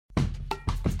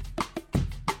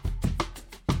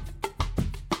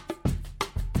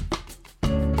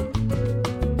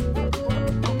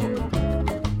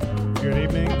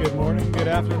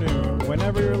afternoon,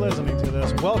 whenever you're listening to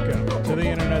this. Welcome to the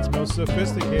internet's most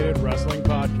sophisticated wrestling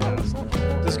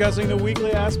podcast, discussing the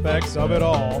weekly aspects of it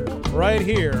all, right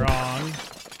here on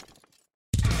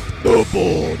the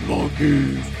Bald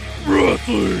Monkeys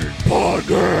Wrestling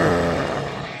Podcast.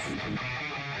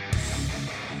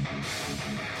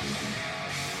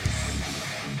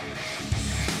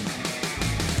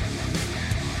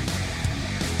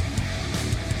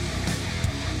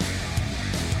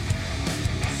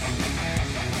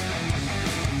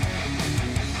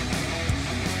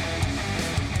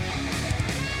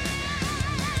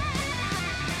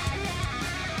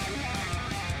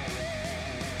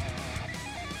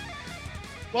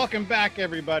 Welcome back,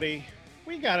 everybody.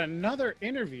 We got another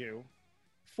interview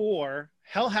for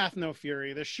Hell Hath No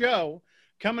Fury, the show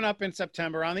coming up in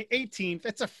September on the 18th.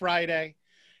 It's a Friday.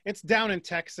 It's down in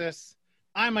Texas.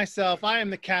 I am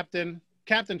the captain,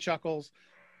 Captain Chuckles.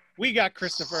 We got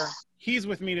Christopher. He's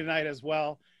with me tonight as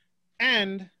well.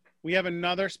 And we have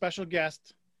another special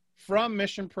guest from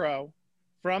Mission Pro,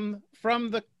 from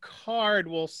the card,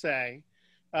 we'll say.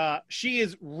 She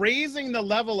is raising the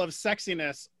level of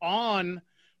sexiness on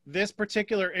this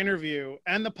particular interview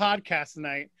and the podcast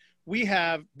tonight. We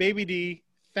have Baby D.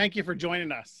 Thank you for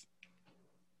joining us.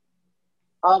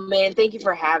 Oh man, thank you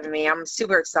for having me. I'm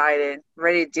super excited,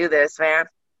 ready to do this, man.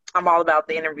 I'm all about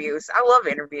the interviews. I love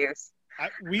interviews.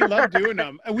 We love doing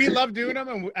them. We love doing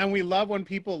them, and we love when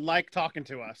people like talking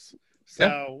to us.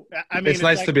 So yeah. I mean, it's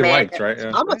nice to be liked, right?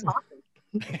 Yeah. I'm a talker.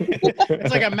 It's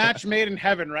like a match made in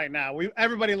heaven right now.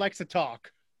 Everybody likes to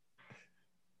talk.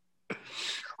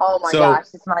 Oh my gosh,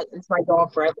 it's my goal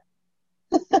forever.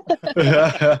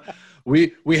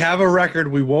 we have a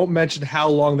record. We won't mention how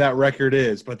long that record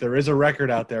is, but there is a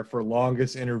record out there for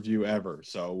longest interview ever.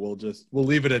 So we'll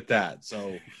leave it at that.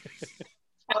 So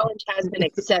challenge has been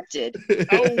accepted.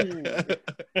 Get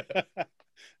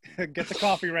the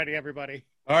coffee ready, everybody.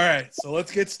 All right, so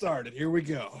let's get started. Here we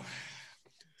go.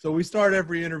 So we start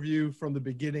every interview from the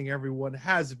beginning. Everyone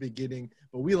has a beginning,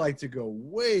 but we like to go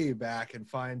way back and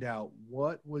find out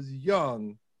what was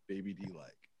young Baby D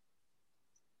like.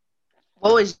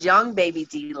 What was young Baby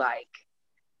D like?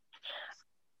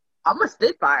 I'm a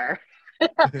spitfire.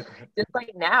 Just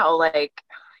like now, like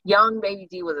young Baby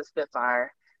D was a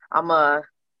spitfire.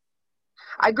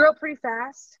 I grew up pretty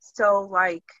fast, so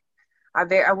like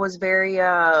I was very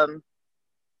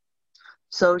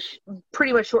So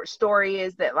pretty much short story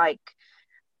is that like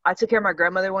I took care of my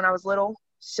grandmother when I was little.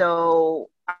 So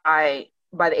by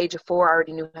the age of 4, I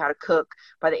already knew how to cook.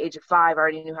 By the age of 5, I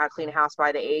already knew how to clean a house.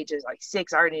 By the age of like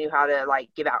 6, I already knew how to like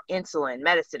give out insulin,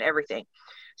 medicine, everything.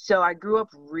 So I grew up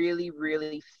really,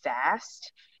 really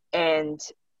fast, and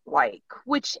like,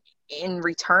 which in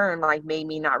return, like made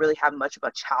me not really have much of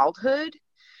a childhood.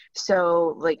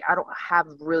 So like I don't have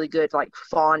really good like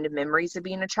fond memories of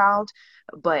being a child,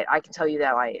 but I can tell you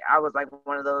that like I was like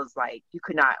one of those like you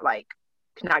could not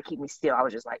keep me still. I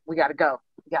was just like, we gotta go,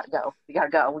 we gotta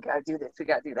do this, we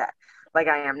gotta do that, like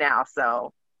I am now.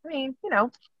 So I mean,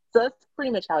 so that's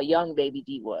pretty much how young Baby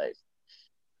D was.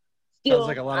 Still, sounds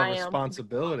like a lot of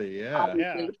responsibility.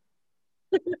 Yeah.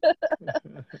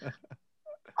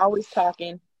 Always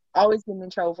talking, always getting in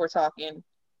trouble for talking.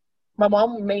 My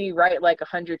mom made me write like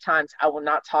 100 times, I will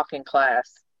not talk in class.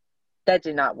 That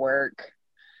did not work.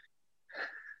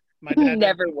 My dad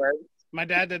never worked. My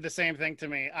dad did the same thing to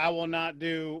me. I will not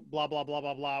do blah, blah, blah,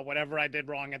 blah, blah, whatever I did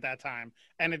wrong at that time.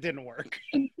 And it didn't work.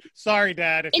 Sorry,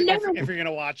 Dad, if you're going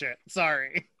to watch it.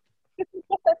 Sorry.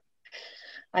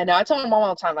 I know. I told my mom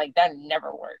all the time, like, that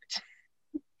never worked.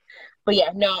 But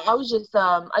yeah, no, I was just,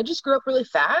 I just grew up really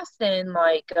fast and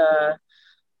like,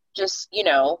 just,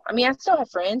 I mean, I still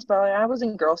have friends, but I was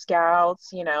in Girl Scouts,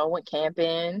 went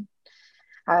camping.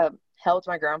 I helped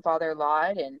my grandfather a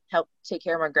lot and helped take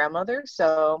care of my grandmother.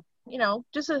 So,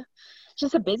 just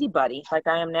a busybody like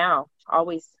I am now,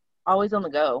 always on the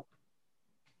go.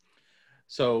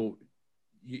 So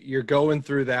you're going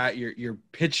through that, you're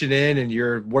pitching in, and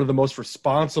you're one of the most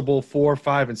responsible 4,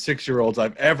 5, and 6-year-olds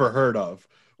I've ever heard of,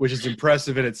 which is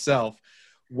impressive in itself.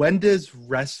 When does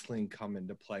wrestling come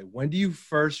into play? When do you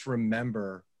first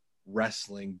remember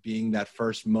wrestling being that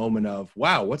first moment of,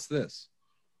 wow, what's this?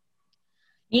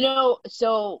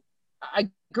 So I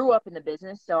grew up in the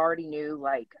business, so I already knew,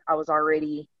 like, I was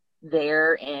already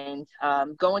there and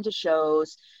going to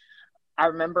shows. I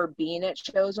remember being at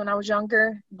shows when I was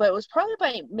younger, but it was probably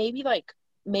by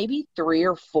maybe 3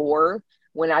 or 4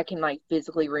 when I can, like,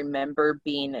 physically remember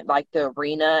being at, like, the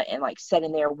arena and, like,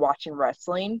 sitting there watching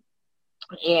wrestling.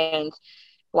 And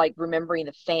like remembering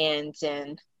the fans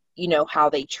and how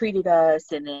they treated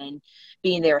us, and then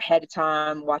being there ahead of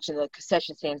time, watching the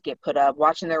concession stands get put up,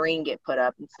 watching the ring get put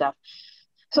up and stuff.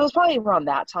 So it was probably around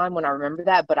that time when I remember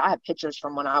that, but I have pictures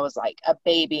from when I was like a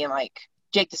baby and like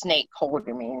Jake the Snake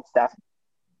holding me and stuff.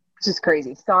 It's just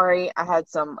crazy. Sorry, I had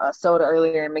some soda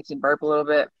earlier and it makes me burp a little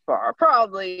bit. But I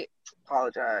probably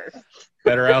apologize.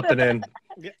 Better out than in.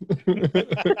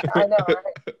 I know,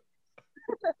 right?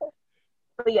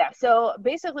 But yeah, so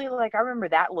basically, like I remember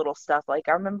that little stuff. Like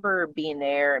I remember being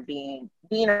there and being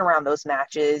around those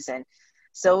matches, and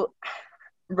so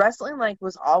wrestling like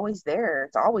was always there.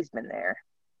 It's always been there.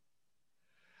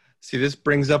 See, this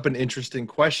brings up an interesting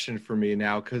question for me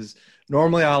now, because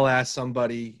normally I'll ask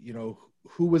somebody,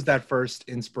 who was that first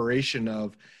inspiration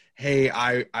of, hey,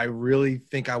 I really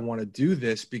think I want to do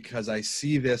this because I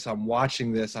see this, I'm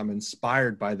watching this, I'm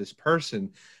inspired by this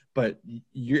person. But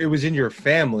it was in your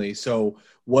family. So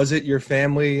was it your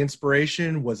family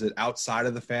inspiration? Was it outside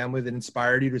of the family that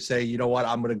inspired you to say, you know what,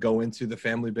 I'm going to go into the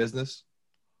family business?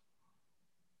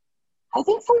 I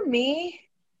think for me,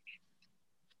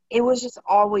 it was just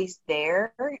always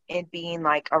there and being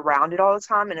like around it all the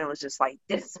time. And it was just like,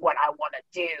 this is what I want to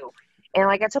do. And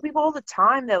like, I tell people all the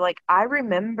time that like, I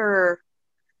remember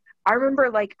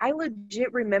like, I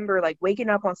legit remember like waking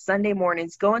up on Sunday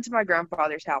mornings, going to my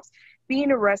grandfather's house, being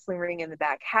in a wrestling ring in the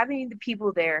back, having the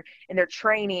people there and they're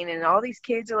training and all these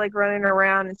kids are like running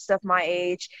around and stuff my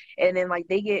age. And then like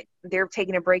they're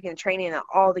taking a break in the training and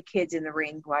all the kids in the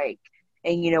ring, like,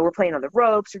 and, we're playing on the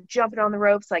ropes or jumping on the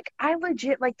ropes. Like, I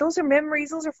legit, like, those are memories.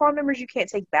 Those are fond memories you can't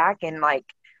take back. And, like,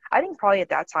 I think probably at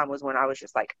that time was when I was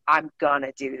just like, I'm going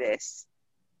to do this.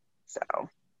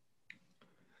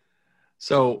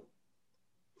 So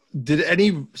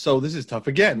this is tough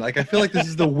again. Like, I feel like this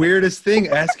is the weirdest thing,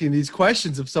 asking these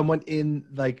questions of someone in,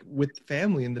 like, with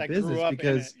family in the business,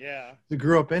 because they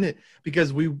grew up in it.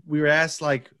 Because we were asked,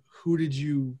 like, who did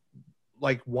you,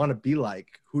 like, want to be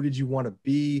like? Who did you want to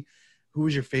be? Who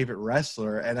was your favorite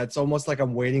wrestler? And it's almost like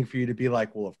I'm waiting for you to be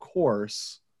like, well, of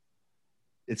course,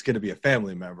 it's going to be a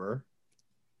family member.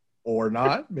 Or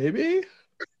not, maybe?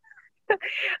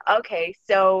 Okay,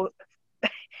 so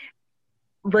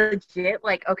legit,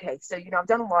 like, okay, so, I've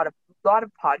done a lot of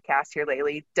podcasts here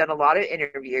lately, done a lot of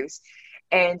interviews,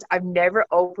 and I've never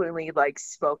openly, like,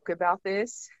 spoke about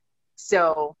this.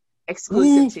 So,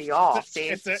 exclusive to y'all. See?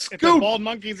 It's a Bald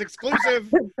Monkeys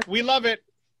exclusive. We love it.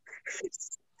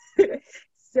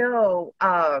 So,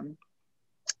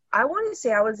 I want to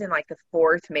say I was in like the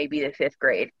 4th, maybe the 5th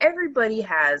grade. Everybody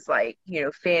has like,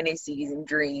 fantasies and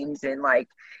dreams and like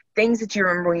things that you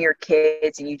remember when you're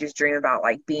kids and you just dream about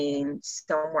like being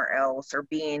somewhere else or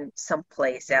being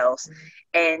someplace else.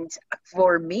 And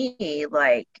for me,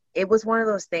 like, it was one of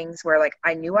those things where like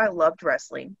I knew I loved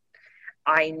wrestling.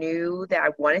 I knew that I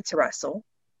wanted to wrestle.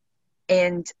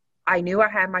 And I knew I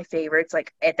had my favorites.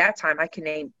 Like at that time, I can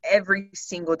name every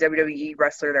single WWE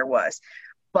wrestler there was.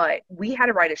 But we had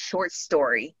to write a short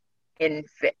story in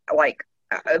like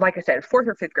I said, 4th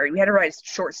or 5th grade. We had to write a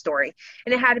short story,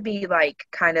 and it had to be like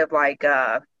kind of like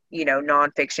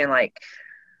nonfiction, like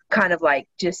kind of like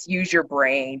just use your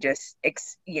brain, just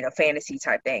fantasy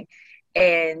type thing.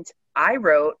 And I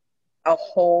wrote a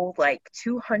whole like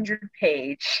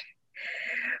 200-page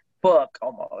book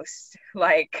almost.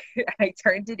 Like I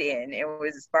turned it in. It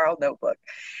was a spiral notebook,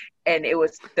 and it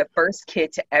was the first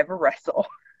kid to ever wrestle.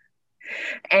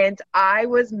 And I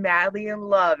was madly in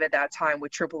love at that time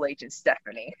with Triple H and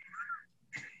Stephanie.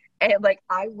 And like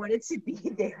I wanted to be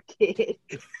their kid.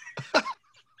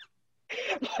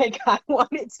 Like I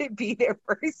wanted to be their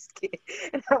first kid.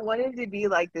 And I wanted to be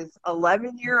like this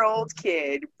 11-year-old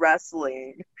kid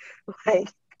wrestling like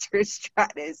Trish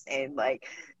Stratus and like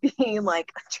being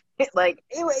like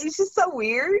anyway, it's just so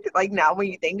weird. Like now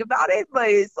when you think about it, but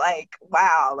it's like,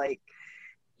 wow, like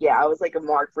yeah, I was like a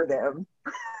mark for them.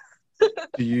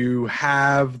 Do you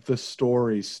have the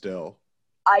story still?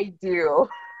 I do.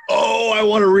 Oh, I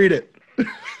want to read it.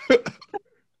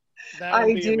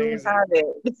 I do amazing. Have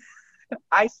it.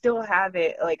 I still have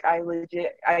it. Like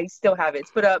I still have it. It's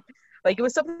put up. Like it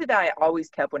was something that I always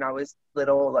kept when I was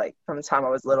little. Like from the time I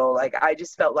was little. Like I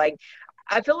just felt like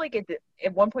at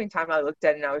one point in time I looked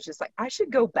at it and I was just like, I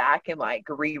should go back and like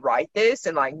rewrite this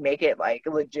and like make it like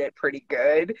legit pretty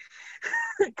good.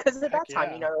 Because at that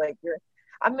time, like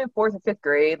I'm in 4th and 5th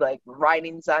grade, like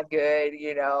writing's not good,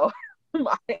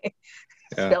 my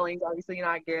spelling's obviously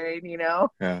not good,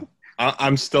 Yeah.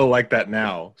 I'm still like that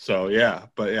now. So yeah,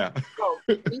 but yeah. Oh,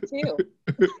 me too.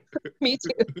 Me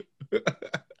too.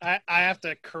 I have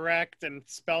to correct and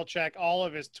spell check all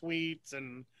of his tweets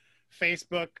and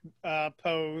Facebook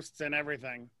posts and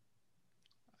everything.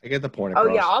 I get the point across.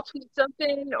 Oh yeah, I'll tweet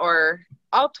something or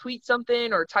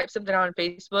type something on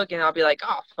Facebook and I'll be like,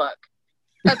 oh fuck.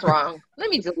 That's wrong. Let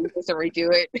me delete this and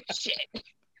redo it. Shit.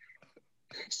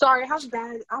 Sorry, I have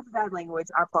bad language.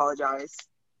 I apologize.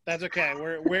 That's okay.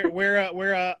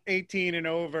 We're 18 and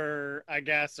over, I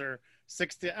guess, or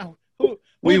 16. Oh, who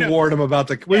We knows? warned them about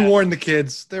we Yeah. warned the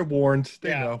kids. They're warned. They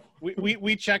Yeah. know.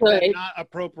 We checked that Right. not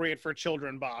appropriate for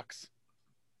children box.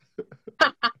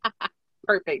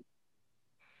 Perfect.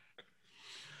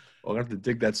 Well, I have to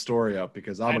dig that story up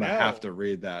because I'm I gonna know. have to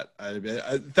read that.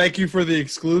 I thank you for the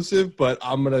exclusive, but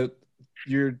I'm gonna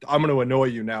annoy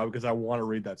you now because I want to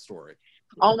read that story.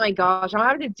 Oh my gosh, I'm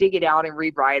having to dig it out and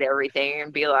rewrite everything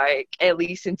and be like, at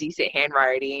least in decent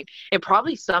handwriting, and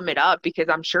probably sum it up because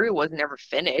I'm sure it was never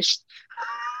finished.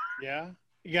 Yeah.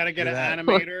 You got to get Look an at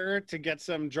animator to get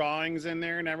some drawings in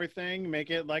there and everything.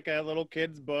 Make it like a little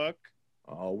kid's book.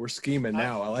 Oh, we're scheming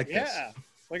now. I like this. Yeah.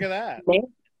 Look at that.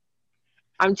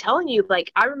 I'm telling you, like,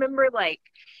 I remember, like,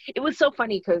 it was so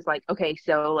funny because, like, okay,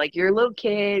 so, like, you're a little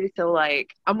kid. So,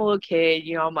 like, I'm a little kid,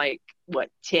 you know, I'm like, what,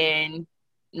 10,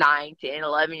 9, 10,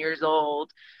 11 years old.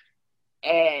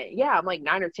 And yeah, I'm like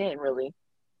 9 or 10, really.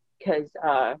 Because,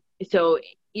 so,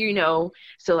 you know,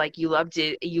 so, like, you love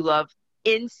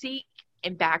NSYNC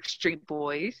and Backstreet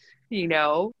Boys, you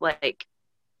know, like,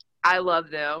 I love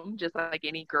them just like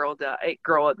any girl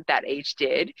at that age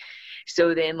did.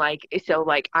 So then like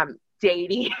I'm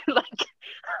dating like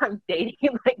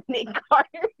Nick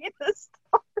Carter in the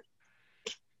store.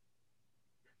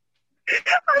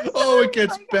 Oh, it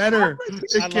gets Like, better. I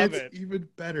It love gets it. even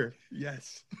better.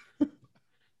 Yes. I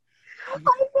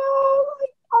know,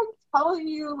 like I'm telling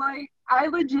you, like I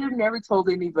legit never told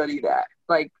anybody that.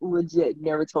 Like legit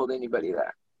never told anybody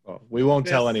that. Oh, we won't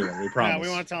tell This- anyone. We promise. No, we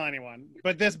won't tell anyone.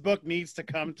 But this book needs to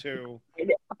come to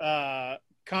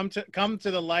come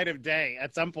to the light of day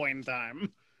at some point in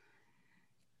time.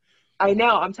 I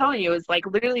know. I'm telling you, it was like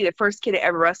literally the first kid to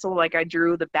ever wrestle. Like I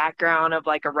drew the background of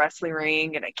like a wrestling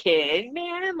ring and a kid.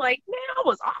 Man, like that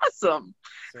was awesome.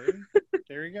 See?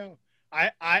 There you go.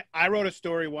 I wrote a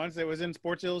story once that was in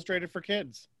Sports Illustrated for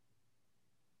kids.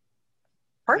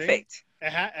 Perfect.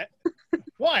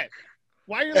 What?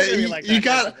 Why are you looking at me like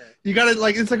that? You got it.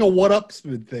 Like it's like a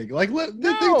one-upsman thing. Like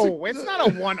No, it's not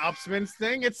a one-upsman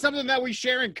thing. It's something that we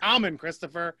share in common,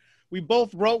 Christopher. We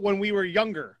both wrote when we were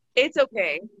younger. It's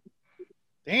okay.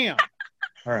 Damn.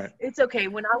 All right. It's okay.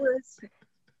 When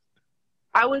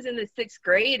I was in the 6th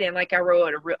grade and like I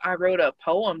wrote a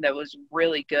poem that was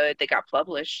really good that got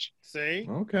published. See?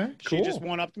 Okay. Cool. She just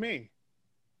one-upped me.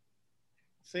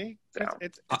 See? So.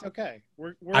 It's okay.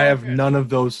 We're I have all good. none of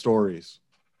those stories.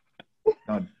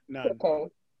 None. None. Okay.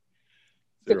 It's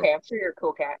Zero. okay. I'm sure you're a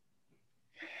cool cat.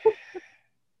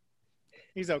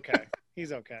 He's okay.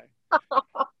 He's okay.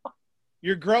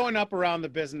 You're growing up around the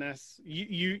business.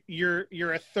 You're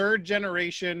a 3rd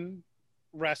generation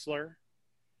wrestler.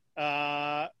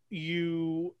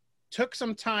 You took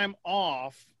some time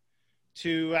off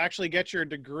to actually get your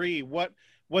degree. What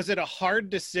was it a hard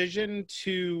decision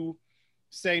to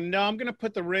say, no, I'm going to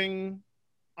put the ring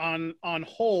on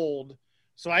hold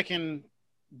so I can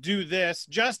do this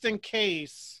just in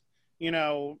case,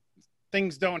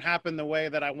 things don't happen the way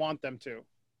that I want them to?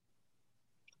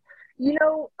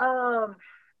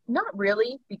 Not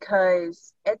really,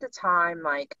 because at the time,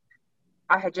 like,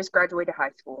 I had just graduated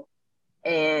high school,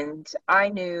 and I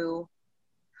knew,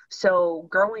 so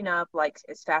growing up, like,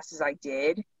 as fast as I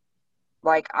did,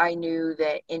 like, I knew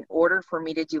that in order for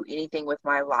me to do anything with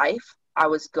my life, I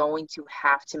was going to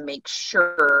have to make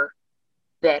sure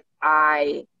that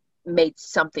I made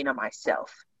something of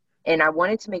myself. And I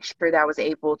wanted to make sure that I was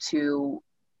able to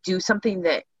do something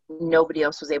that nobody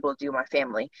else was able to do in my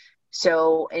family.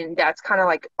 So, and that's kind of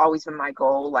like always been my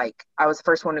goal. Like I was the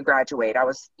first one to graduate. I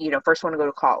was, first one to go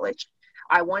to college.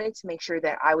 I wanted to make sure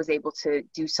that I was able to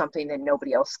do something that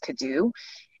nobody else could do.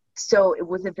 So it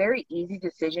was a very easy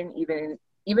decision,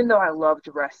 even though I loved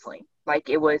wrestling. Like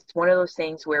it was one of those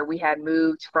things where we had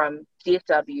moved from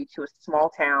DFW to a small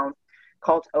town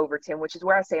called Overton, which is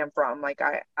where I say I'm from. Like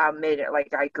I made it,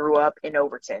 like I grew up in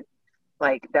Overton.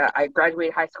 Like that, I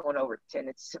graduated high school in Overton.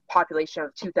 It's a population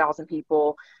of 2,000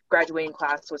 people. Graduating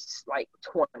class was like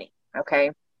 20.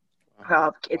 Okay.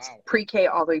 It's pre-K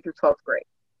all the way through 12th grade.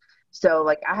 So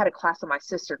like I had a class with my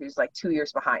sister who's like 2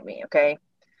 years behind me. Okay.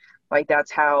 Like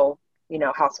that's how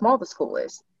small the school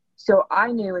is. So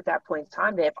I knew at that point in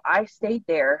time that if I stayed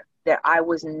there, that I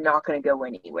was not going to go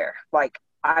anywhere. Like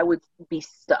I would be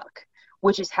stuck,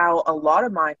 which is how a lot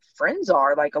of my friends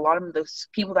are. Like a lot of those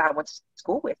people that I went to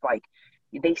school with, like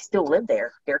they still live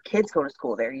there. Their kids go to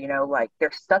school there, like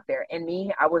they're stuck there. And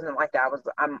me, I wasn't like that.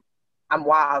 I'm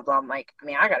wild. I'm like,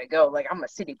 I got to go. Like I'm a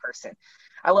city person.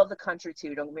 I love the country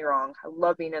too. Don't get me wrong. I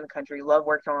love being in the country, love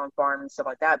working on a farm and stuff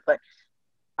like that. But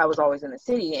I was always in the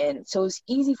city. And so it's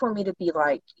easy for me to be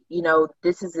like,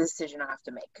 this is the decision I have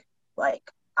to make. Like,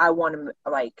 I want to,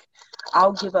 like,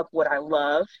 I'll give up what I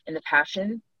love and the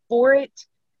passion for it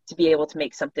to be able to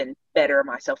make something better of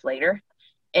myself later.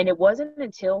 And it wasn't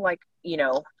until like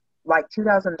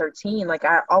 2013, like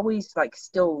I always like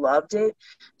still loved it,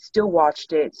 still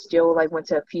watched it, still like went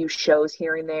to a few shows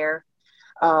here and there.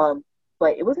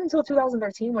 But it wasn't until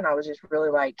 2013 when I was just really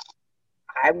like,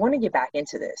 I want to get back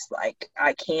into this. Like,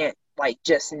 I can't like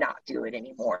just not do it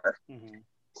anymore. Mm-hmm.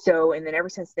 So, and then ever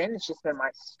since then, it's just been my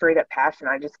straight up passion.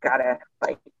 I just gotta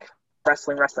like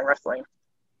wrestling.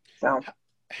 So,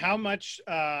 how much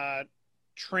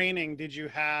training did you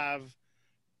have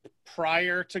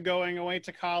prior to going away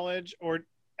to college,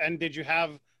 and did you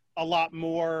have a lot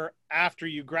more after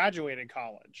you graduated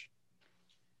college?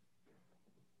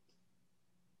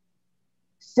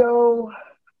 So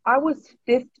I was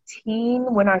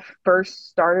 15 when I first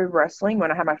started wrestling,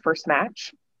 when I had my first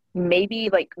match, maybe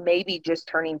just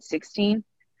turning 16.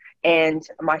 And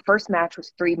my first match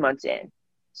was 3 months in.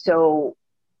 So,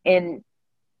 and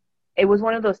it was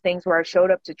one of those things where I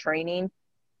showed up to training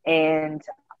and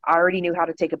I already knew how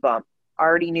to take a bump. I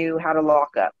already knew how to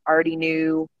lock up. I already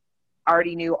knew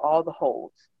all the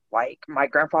holds. Like, my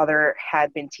grandfather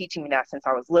had been teaching me that since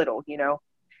I was little,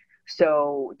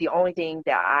 So the only thing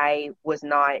that I was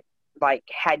not like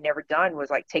had never done was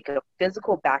like take a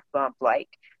physical back bump. Like,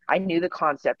 I knew the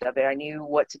concept of it. I knew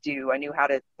what to do. I knew how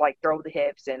to like throw the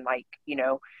hips and like,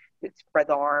 spread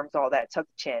the arms, all that, tuck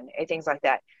the chin, and things like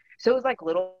that. So it was like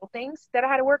little things that I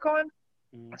had to work on.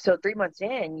 Mm-hmm. So 3 months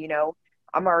in,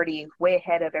 I'm already way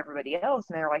ahead of everybody else.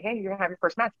 And they're like, hey, you're gonna have your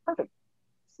first match. Perfect.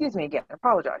 Excuse me again. I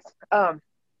apologize.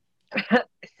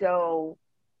 So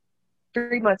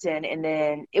 3 months in, and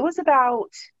then it was about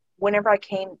whenever I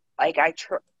came, like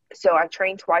so I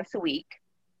trained twice a week,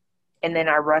 and then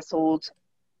I wrestled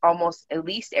almost at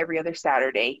least every other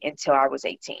Saturday until I was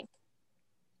 18.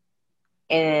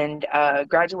 And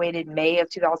graduated May of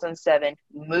 2007,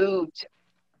 moved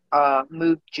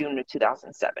June of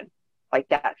 2007, like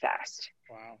that fast.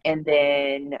 Wow. And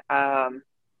then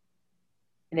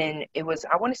it was,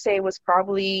 I want to say it was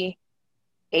probably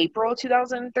April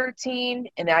 2013,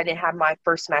 and I didn't have my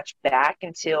first match back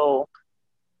until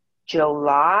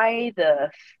July the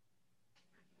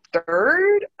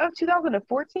 3rd of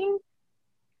 2014.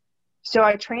 So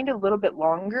I trained a little bit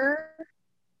longer,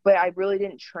 but I really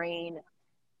didn't train.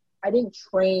 I didn't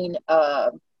train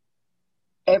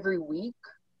every week,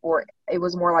 or it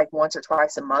was more like once or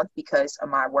twice a month because of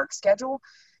my work schedule.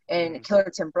 And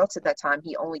Killer Tim Brooks at that time,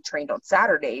 he only trained on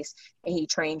Saturdays, and he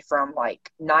trained from like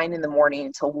 9 in the morning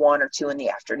until 1 or 2 in the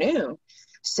afternoon.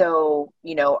 So,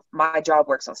 my job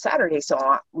works on Saturday.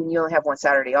 So when you only have one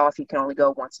Saturday off, you can only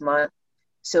go once a month.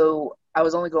 So I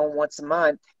was only going once a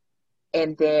month,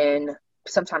 and then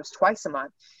sometimes twice a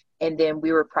month. And then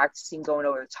we were practicing going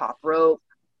over the top rope,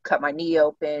 cut my knee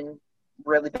open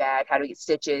really bad, had to get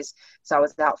stitches. So I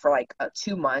was out for like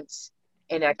 2 months.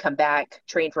 And I'd come back,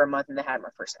 train for a month, and I had my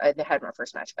first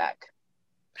match back.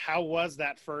 How was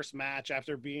that first match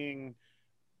after being,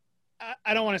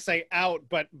 I don't want to say out,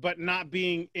 but not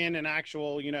being in an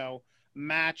actual,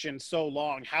 match in so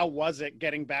long? How was it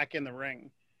getting back in the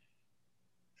ring?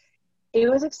 It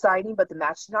was exciting, but the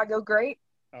match did not go great.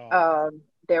 Oh.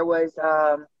 There was,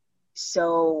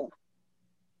 so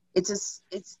it's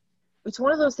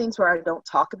one of those things where I don't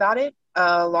talk about it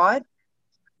a lot,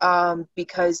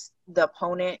 because the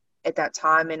opponent at that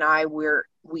time and I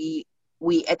we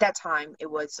at that time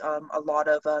it was a lot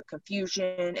of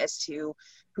confusion as to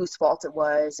whose fault it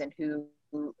was and who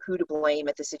to blame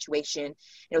at the situation.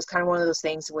 It was kind of one of those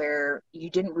things where you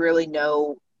didn't really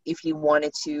know if you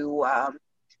wanted to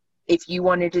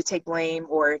take blame,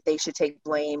 or if they should take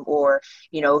blame, or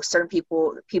certain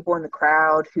people in the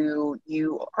crowd who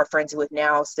you are friends with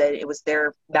now said it was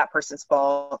that person's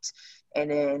fault, and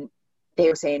then they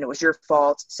were saying it was your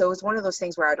fault. So it was one of those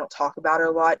things where I don't talk about it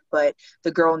a lot, but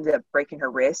the girl ended up breaking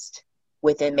her wrist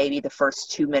within maybe the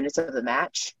first 2 minutes of the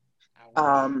match.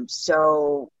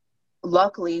 So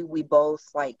luckily we both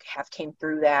have came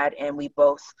through that, and we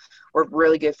both were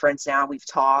really good friends now. We've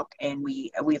talked and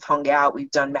we've hung out,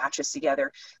 we've done matches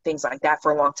together, things like that.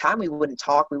 For a long time we wouldn't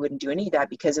talk, we wouldn't do any of that,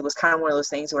 because it was kind of one of those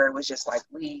things where it was just like,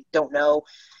 we don't know.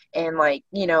 And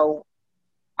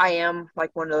I am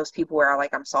like one of those people where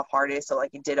I'm soft-hearted. So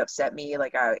it did upset me.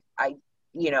 I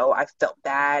felt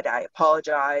bad. I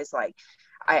apologize. I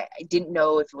didn't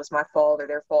know if it was my fault or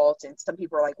their fault. And some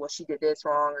people are like, well, she did this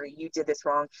wrong, or you did this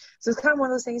wrong. So it's kind of one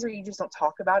of those things where you just don't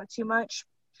talk about it too much.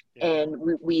 Yeah. And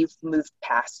we've moved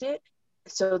past it.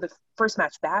 so the first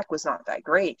match back was not that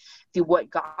great. What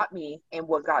got me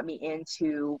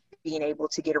into being able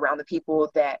to get around the people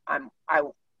that I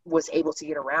was able to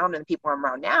get around, and the people I'm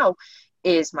around now,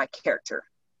 is my character.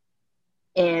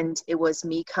 And it was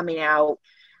me coming out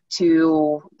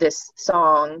to this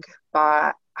song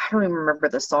by, I don't even remember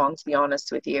the song, to be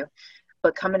honest with you,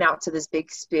 but coming out to this big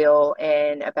spiel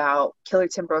and about Killer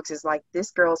Tim Brooks is like,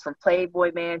 this girl's from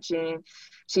Playboy Mansion.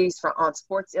 She's on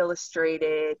Sports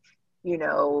Illustrated. You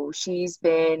know, she's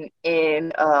been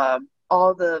in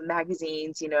all the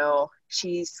magazines, you know,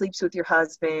 she sleeps with your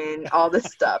husband, all this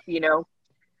stuff, you know.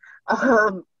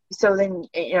 So then,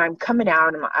 you know, I'm coming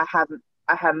out and I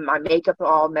have my makeup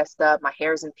all messed up. My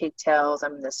hair's in pigtails.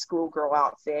 I'm in the schoolgirl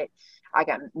outfit. I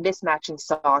got mismatching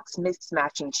socks,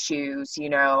 mismatching shoes, you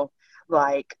know,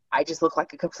 like I just look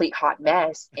like a complete hot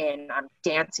mess, and I'm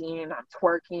dancing and I'm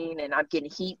twerking and I'm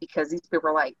getting heat because these people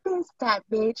are like, this fat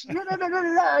bitch,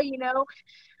 you know,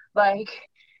 like,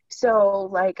 so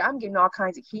like I'm getting all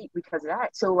kinds of heat because of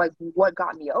that. So like what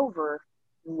got me over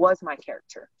was my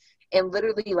character. And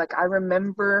literally, like, I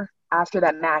remember after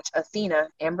that match, Athena,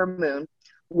 Amber Moon,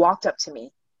 walked up to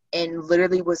me and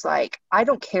literally was like, I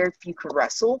don't care if you can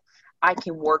wrestle, I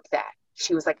can work that.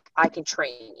 She was like, I can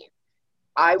train you.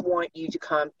 I want you to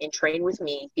come and train with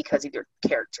me because of your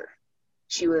character.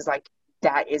 She was like,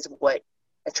 that is what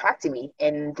attracted me.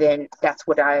 And then that's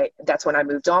when I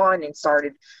moved on and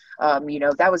started, you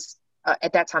know, that was,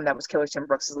 at that time, that was Killer Tim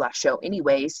Brooks' last show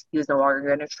anyways. He was no longer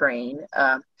going to train.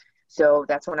 So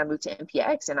that's when I moved to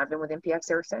MPX, and I've been with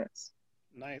MPX ever since.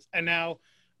 Nice. And now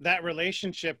that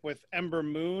relationship with Ember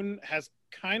Moon has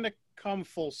kind of come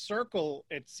full circle,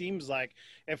 it seems like.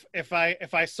 If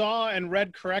I saw and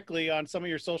read correctly on some of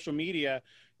your social media,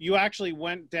 you actually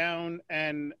went down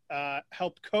and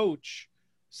helped coach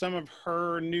some of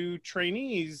her new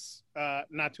trainees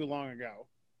not too long ago.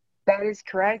 That is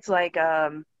correct. Like,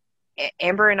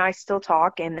 Amber and I still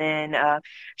talk, and then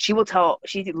she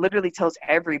literally tells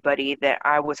everybody that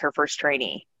I was her first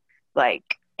trainee. Like,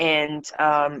 and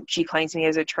she claims me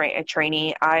as a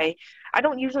trainee. I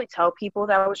don't usually tell people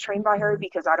that I was trained by her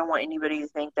because I don't want anybody to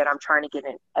think that I'm trying to get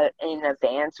in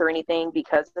advance or anything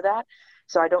because of that.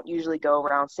 So I don't usually go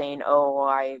around saying, oh,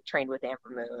 I trained with Amber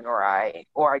Moon or I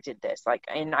did this. Like,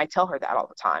 and I tell her that all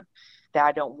the time, that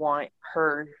I don't want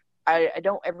her, I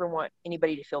don't ever want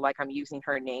anybody to feel like I'm using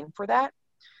her name for that.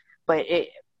 But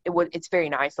it's very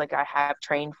nice. Like, I have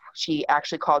trained, she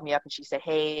actually called me up and she said,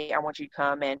 hey, I want you to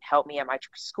come and help me at my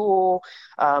school,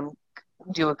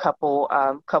 do a couple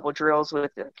drills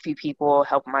with a few people,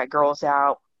 help my girls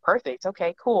out. Perfect.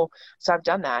 Okay, cool. So I've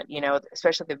done that, you know,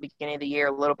 especially at the beginning of the year,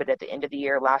 a little bit at the end of the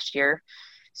year last year.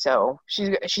 So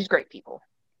she's great people.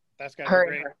 That's got to be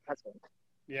great. And her husband.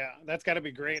 Yeah, that's got to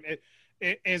be great.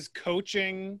 It is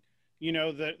coaching, you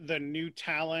know, the new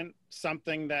talent,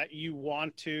 something that you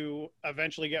want to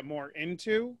eventually get more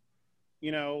into,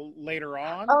 you know, later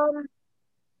on?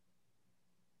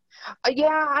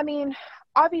 Yeah, I mean,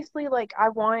 obviously, like, I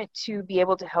want to be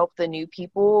able to help the new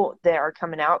people that are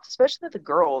coming out, especially the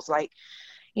girls, like,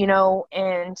 you know,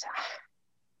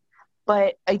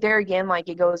 but there again, like,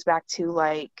 it goes back to,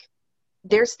 like,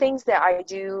 there's things that I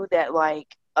do that, like,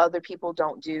 other people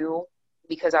don't do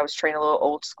because I was trained a little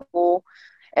old school,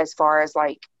 as far as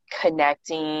like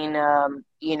connecting,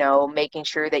 you know, making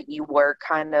sure that you work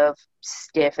kind of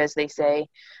stiff, as they say.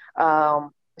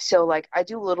 So like I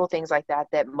do little things like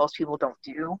that most people don't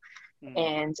do.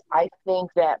 And I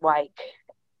think that like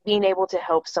being able to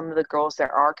help some of the girls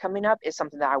that are coming up is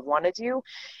something that I want to do.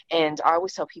 And I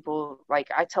always tell people, like,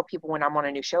 I tell people when I'm on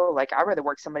a new show, like, I'd rather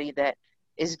work somebody that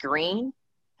is green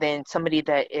than somebody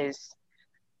that is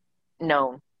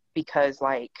known, because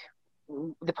like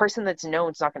the person that's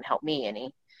known is not going to help me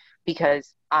any,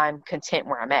 because I'm content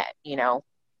where I'm at, you know.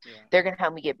 Yeah. They're going to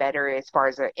help me get better as far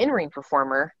as an in-ring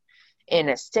performer in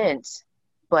a sense,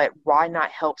 but why not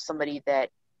help somebody that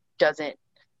doesn't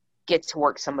get to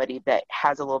work somebody that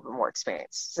has a little bit more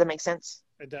experience? Does that make sense?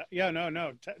 Yeah,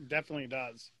 no, definitely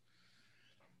does.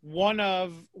 One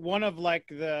of like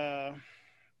the,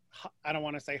 I don't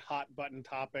want to say hot button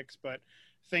topics, but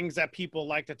things that people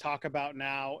like to talk about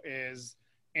now is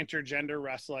intergender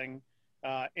wrestling.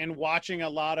 And watching a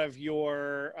lot of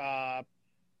your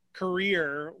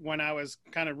career, when I was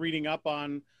kind of reading up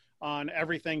on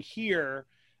everything here,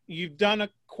 you've done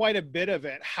quite a bit of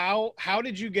it. How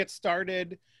did you get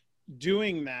started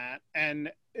doing that?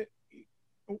 And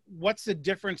what's the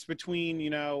difference between, you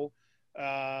know,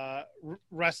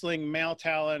 wrestling male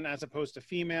talent as opposed to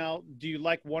female? Do you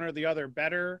like one or the other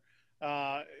better?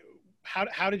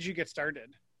 How did you get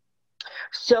started?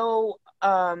 So,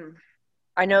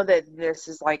 I know that this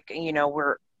is like, you know,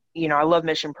 we're I love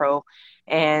Mission Pro.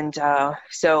 And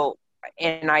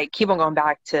and I keep on going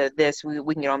back to this.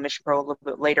 We can get on Mission Pro a little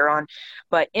bit later on,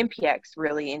 but MPX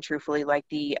really and truthfully, like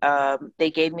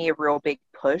they gave me a real big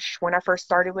push when I first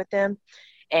started with them,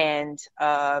 and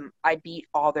I beat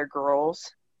all their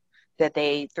girls that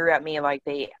they threw at me. Like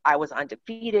I was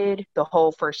undefeated the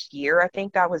whole first year I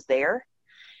think I was there,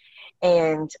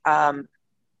 and then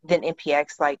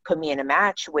MPX like put me in a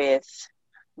match with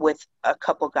a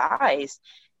couple guys,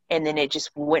 and then it just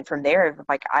went from there.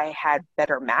 Like I had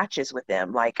better matches with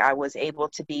them. Like I was able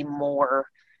to be more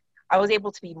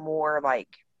like,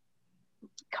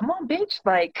 come on, bitch,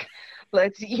 like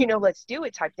let's do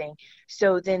it type thing.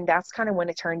 So then that's kind of when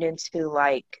it turned into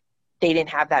like they didn't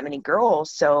have that many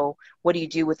girls. So what do you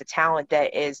do with the talent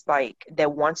that is like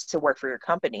that wants to work for your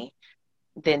company?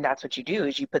 Then that's what you do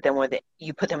is you put them in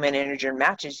intergender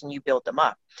matches and you build them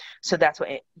up. So that's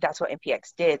what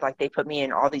MPX did. Like they put me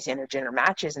in all these intergender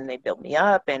matches and they built me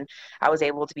up, and I was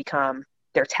able to become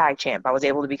their tag champ. I was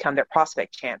able to become their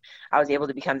prospect champ. I was able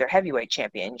to become their heavyweight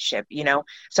championship,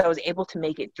 so I was able to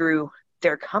make it through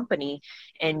their company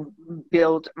and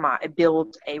build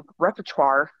a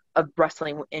repertoire of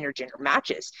wrestling intergender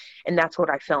matches. And that's what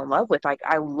I fell in love with. Like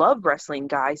I love wrestling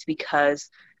guys because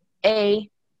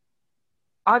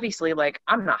obviously, like,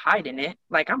 I'm not hiding it.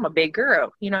 Like, I'm a big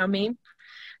girl, you know what I mean?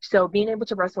 So being able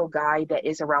to wrestle a guy that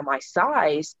is around my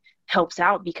size helps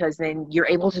out because then you're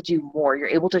able to do more. You're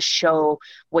able to show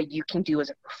what you can do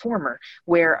as a performer.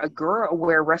 Where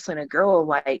wrestling a girl,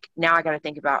 like, now I got to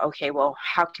think about, okay, well,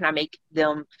 how can I make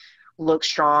them look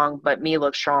strong, but me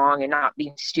look strong and not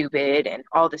being stupid and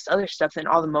all this other stuff and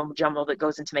all the mumbo jumbo that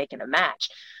goes into making a match.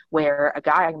 Where a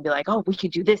guy, I can be like, oh, we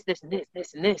could do this, this, and this,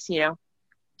 this, and this,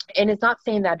 And it's not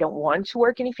saying that I don't want to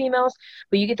work any females,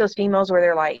 but you get those females where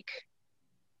they're like,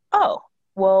 oh,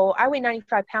 well, I weigh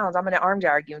 95 pounds. I'm going to arm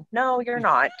drag you. No, you're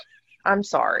not. I'm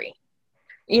sorry.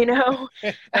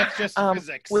 That's just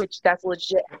physics. Which that's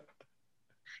legit.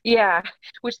 Yeah,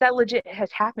 which that legit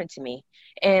has happened to me.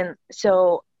 And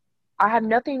so I have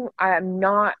nothing. I'm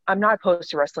not opposed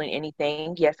to wrestling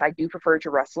anything. Yes, I do prefer to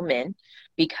wrestle men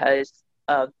because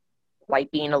of like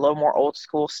being a little more old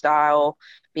school style,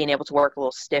 being able to work a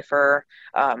little stiffer.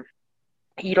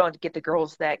 You don't get the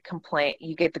girls that complain.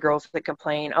 You get the girls that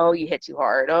complain, oh, you hit too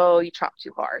hard. Oh, you chop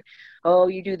too hard. Oh,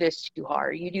 you do this too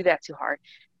hard. You do that too hard.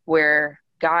 Where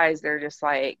guys, they're just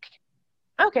like,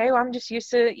 okay, well, I'm just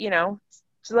used to, to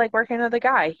like working with a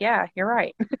guy. Yeah, you're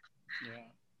right. Yeah.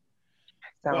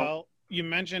 So. Well, you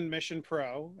mentioned Mission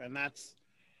Pro, and that's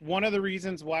one of the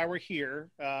reasons why we're here.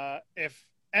 If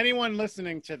anyone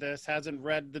listening to this hasn't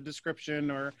read the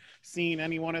description or seen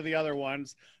any one of the other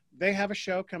ones, they have a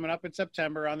show coming up in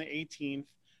September on the 18th.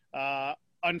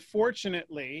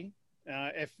 Unfortunately,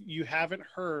 if you haven't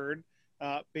heard,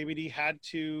 Baby D had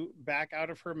to back out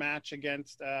of her match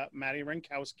against Maddie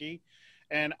Rankowski.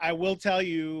 And I will tell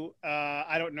you,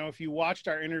 I don't know if you watched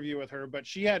our interview with her, but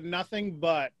she had nothing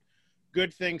but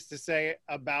good things to say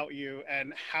about you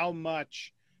and how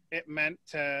much it meant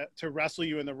to wrestle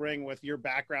you in the ring with your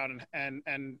background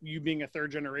and you being a third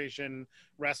generation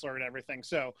wrestler and everything.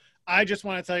 So I just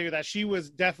want to tell you that she was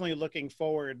definitely looking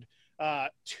forward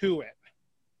to it.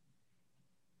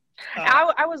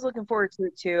 I was looking forward to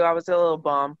it too. I was a little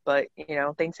bummed, but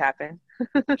things happen.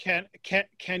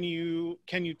 Can you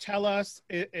tell us,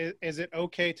 is it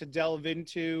okay to delve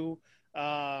into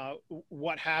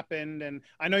what happened? And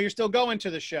I know you're still going to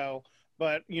the show,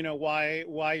 but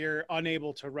why you're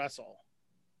unable to wrestle.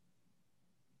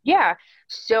 Yeah.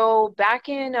 So back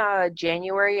in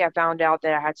January, I found out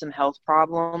that I had some health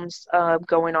problems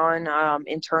going on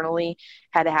internally.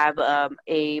 Had to have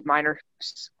a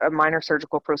minor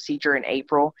surgical procedure in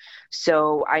April.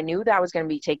 So I knew that I was going to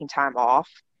be taking time off,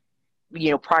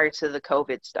 prior to the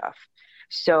COVID stuff.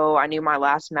 So I knew my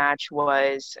last match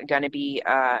was going to be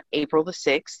April the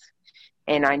 6th.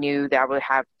 And I knew that I would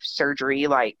have surgery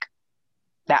like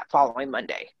that following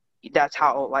Monday. That's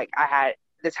how I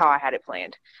had it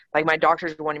planned. Like my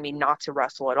doctors wanted me not to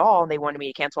wrestle at all. And they wanted me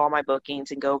to cancel all my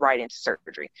bookings and go right into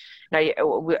surgery. And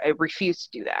I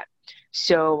refused to do that.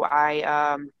 So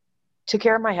I took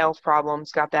care of my health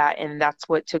problems, got that. And that's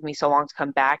what took me so long to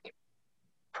come back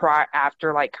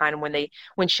after like kind of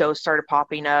when shows started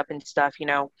popping up and stuff,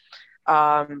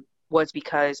 was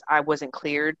because I wasn't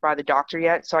cleared by the doctor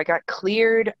yet. So I got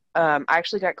cleared. I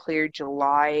actually got cleared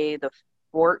July the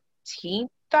 14th,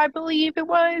 I believe it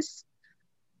was.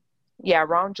 Yeah,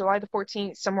 around July the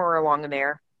 14th, somewhere along in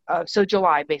there. So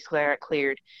July, basically, I got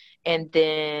cleared. And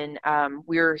then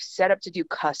we were set up to do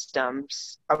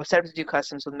customs. I was set up to do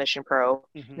customs with Mission Pro,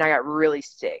 and I got really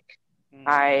sick.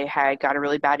 I had got a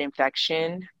really bad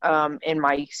infection in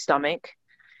my stomach,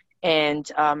 and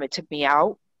it took me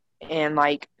out. And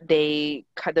like the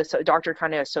doctor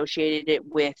kind of associated it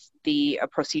with the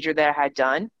procedure that I had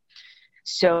done.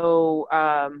 So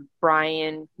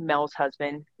Brian, Mel's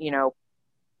husband,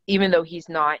 even though he's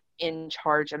not in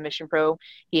charge of Mission Pro,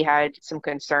 he had some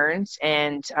concerns.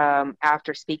 And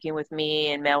after speaking with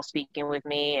me and Mel speaking with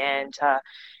me and,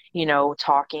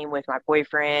 talking with my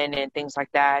boyfriend and things like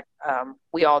that,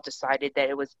 we all decided that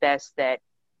it was best that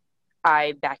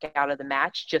I back out of the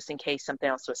match just in case something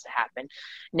else was to happen.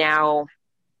 Now,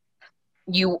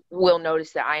 you will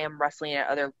notice that I am wrestling at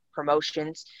other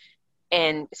promotions.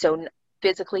 And so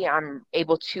physically I'm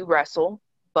able to wrestle,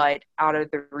 but out of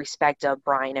the respect of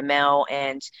Brian and Mel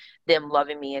and them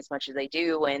loving me as much as they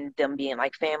do and them being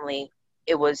like family,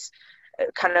 it was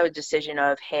kind of a decision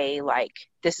of, hey, like,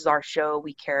 this is our show.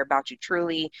 We care about you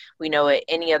truly. We know at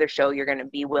any other show you're going to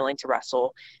be willing to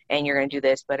wrestle and you're going to do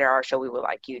this, but at our show we would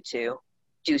like you to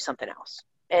do something else.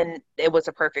 And it was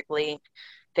a perfectly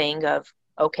thing of,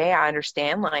 okay, I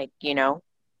understand, like,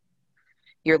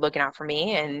 you're looking out for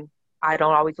me and I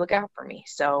don't always look out for me.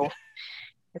 So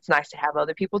it's nice to have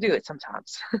other people do it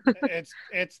sometimes.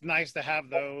 It's nice to have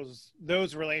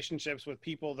those relationships with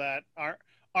people that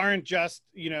aren't just,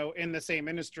 in the same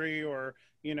industry or,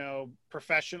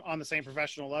 on the same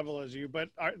professional level as you, but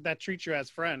that treat you as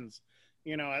friends.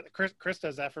 Chris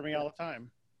does that for me all the time.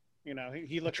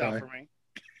 He looks out for me.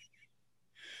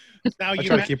 Now I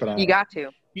try to keep an eye on you got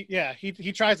to.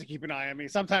 He tries to keep an eye on me.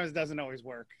 Sometimes it doesn't always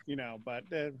work, but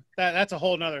that's a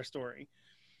whole nother story.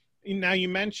 Now you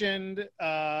mentioned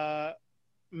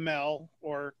Mel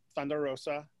or Thunder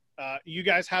Rosa. You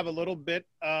guys have a little bit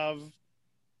of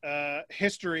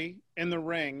history in the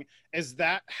ring. Is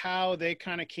that how they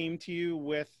kind of came to you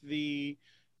with the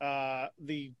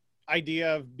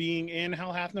idea of being in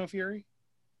Hell Hath No Fury?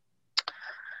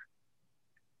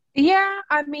 Yeah,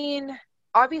 I mean,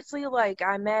 obviously, like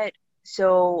I met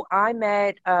Thunder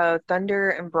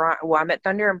and Brian. Well, I met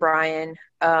Thunder and Brian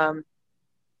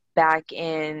back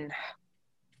in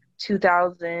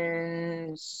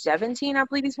 2017, I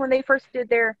believe is when they first did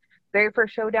their very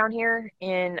first show down here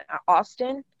in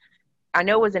Austin. I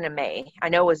know it was in May. I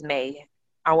know it was May.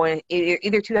 I want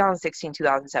either 2016,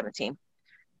 2017.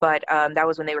 But that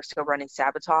was when they were still running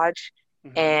Sabotage.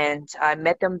 Mm-hmm. And I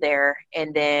met them there.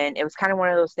 And then it was kind of one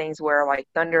of those things where, like,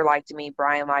 Thunder liked me,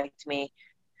 Brian liked me.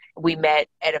 We met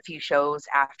at a few shows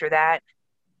after that.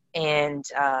 And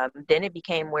then it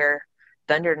became where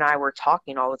Thunder and I were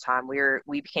talking all the time.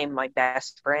 We became like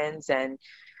best friends, and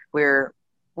we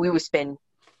would spend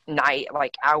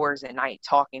hours at night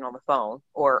talking on the phone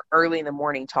or early in the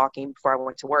morning talking before I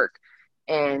went to work.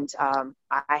 And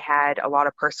I had a lot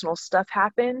of personal stuff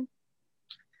happen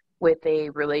with a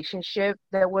relationship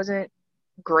that wasn't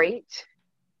great.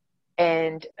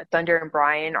 And Thunder and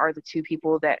Brian are the two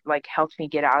people that like helped me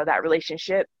get out of that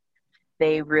relationship.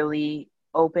 They really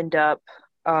opened up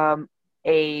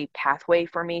a pathway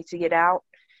for me to get out.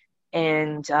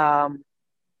 And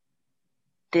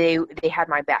they had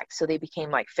my back. So they became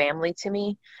like family to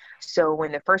me. So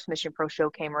when the first Mission Pro show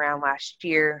came around last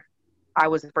year, I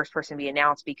was the first person to be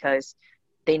announced because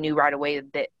they knew right away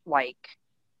that like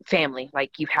family,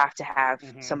 like you have to have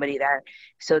somebody there.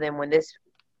 So then when this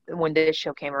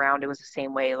show came around, it was the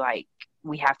same way, like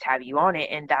we have to have you on it.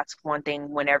 And that's one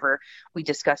thing whenever we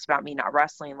discussed about me not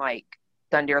wrestling, like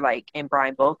Thunder and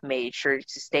Brian both made sure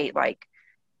to state like,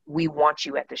 we want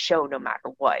you at the show no matter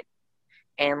what.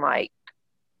 And like,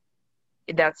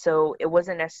 that's so it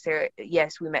wasn't necessary.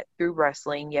 Yes, we met through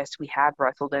wrestling. Yes, we have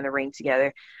wrestled in the ring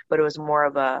together, but it was more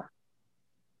of a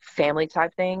family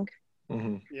type thing.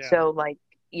 Mm-hmm. Yeah. So like,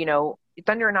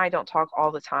 Thunder and I don't talk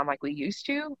all the time like we used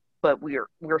to, but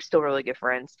we're still really good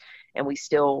friends, and we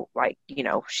still like,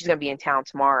 she's going to be in town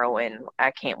tomorrow and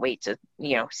I can't wait to,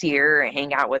 see her and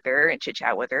hang out with her and chit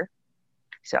chat with her.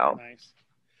 So nice.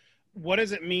 What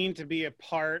does it mean to be a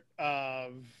part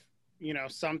of,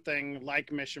 something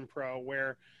like Mission Pro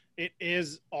where it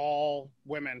is all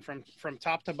women from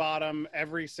top to bottom,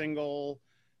 every single,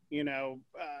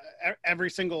 every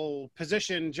single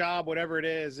position, job, whatever it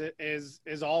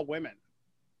is all women?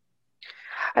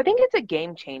 I think it's a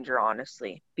game changer,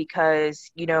 honestly, because,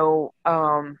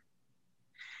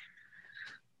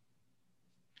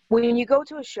 when you go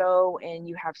to a show and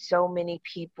you have so many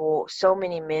people, so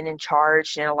many men in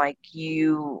charge, like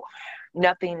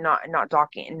nothing, not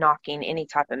knocking any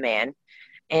type of man.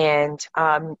 And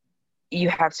you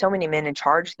have so many men in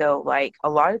charge, though, like a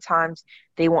lot of times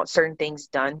they want certain things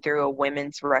done through a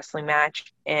women's wrestling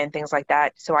match and things like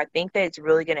that. So I think that it's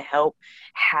really going to help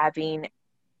having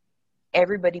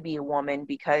everybody be a woman,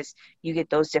 because you get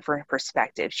those different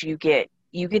perspectives. You get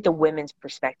the women's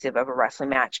perspective of a wrestling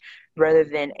match rather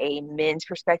than a men's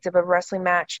perspective of a wrestling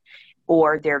match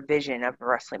or their vision of a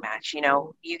wrestling match.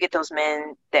 You get those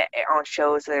men that on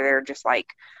shows that are just like,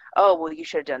 oh, well, you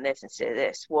should have done this instead of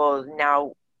this. Well,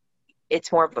 now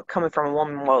it's more of a coming from a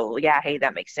woman, well, yeah, hey,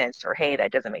 that makes sense, or hey,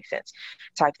 that doesn't make sense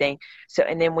type thing. So,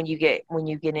 and then when you get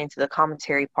into the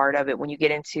commentary part of it, when you get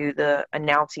into the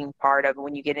announcing part of it,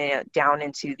 when you get down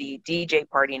into the DJ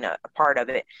part of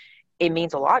it, it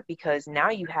means a lot, because now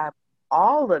you have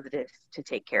all of this to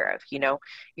take care of.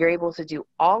 You're able to do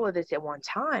all of this at one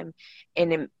time,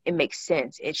 and it makes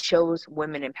sense. It shows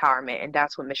women empowerment, and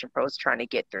that's what Mission Pro is trying to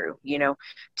get through,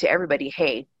 to everybody.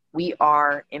 Hey, we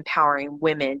are empowering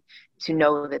women to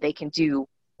know that they can do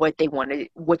what you want to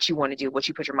do, what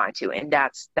you put your mind to, and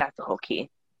that's the whole key.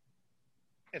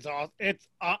 It's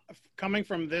coming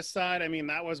from this side. I mean,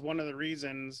 that was one of the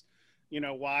reasons,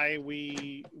 why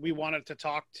we wanted to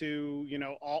talk to,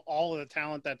 all of the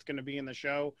talent that's going to be in the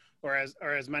show, or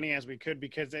as many as we could,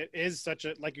 because it is such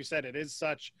a, like you said, it is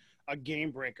such a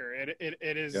game breaker. It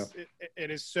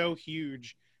is so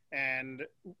huge. And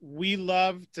we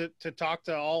love to talk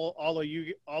to all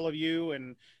of you.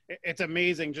 And it's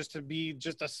amazing just to be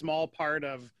just a small part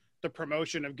of the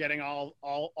promotion of getting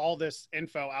all this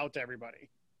info out to everybody.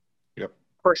 Yep.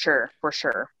 For sure.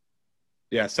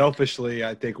 Yeah. Selfishly,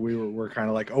 I think we're kind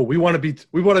of like, oh, we want to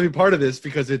be part of this,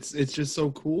 because it's just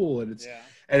so cool. And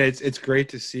it's great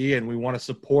to see. And we want to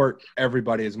support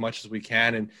everybody as much as we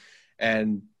can,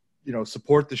 and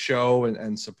support the show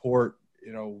and support,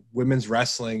 women's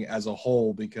wrestling as a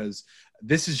whole, because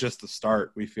this is just the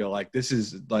start. We feel like this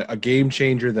is like a game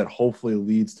changer that hopefully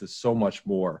leads to so much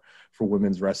more for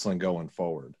women's wrestling going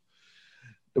forward.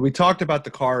 We talked about the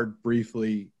card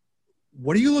briefly.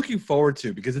 What are you looking forward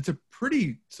to? Because it's a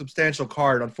pretty substantial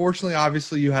card. Unfortunately,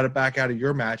 obviously you had to back out of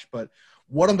your match, but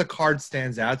what on the card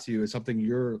stands out to you as something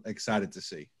you're excited to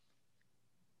see?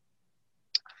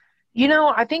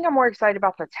 I think I'm more excited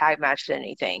about the tag match than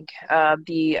anything.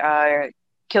 The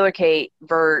Killer Kate,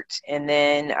 Vert, and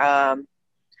then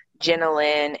Jenna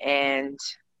Lynn, and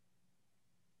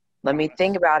let me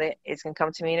think about it. It's going to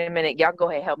come to me in a minute. Y'all go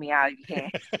ahead, help me out if you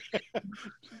can.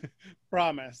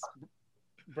 Promise.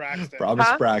 Braxton.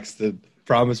 Braxton.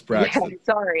 Yeah,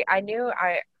 sorry.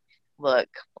 Look,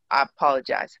 I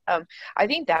apologize. I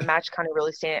think that match kind of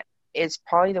really is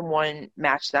probably the one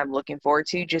match that I'm looking forward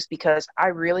to, just because I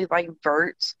really like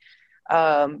Vert.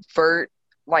 Vert,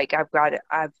 like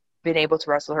I've been able to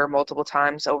wrestle her multiple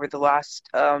times over the last,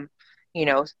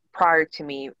 prior to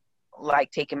me,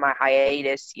 like taking my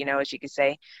hiatus, as you could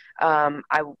say.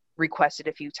 I requested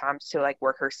a few times to like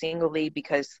work her singly,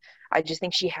 because I just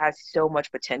think she has so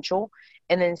much potential.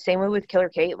 And then same way with Killer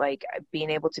Kate, like being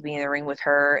able to be in the ring with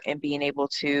her and being able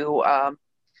to,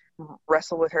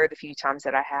 wrestle with her the few times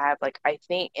that I have, like I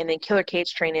think, and then Killer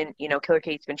Kate's training, Killer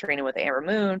Kate's been training with Amber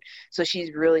Moon, so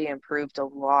she's really improved a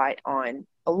lot on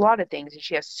a lot of things, and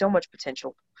she has so much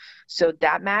potential. So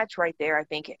that match right there, I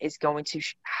think, is going to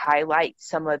highlight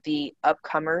some of the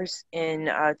upcomers in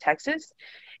Texas,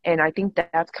 and I think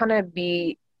that's kind of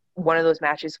be one of those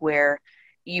matches where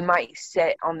you might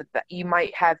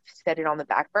have set it on the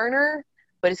back burner,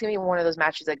 but it's gonna be one of those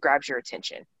matches that grabs your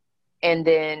attention. And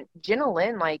then Jenna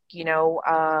Lynn, like,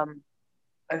 about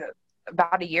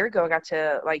a year ago,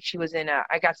 she was in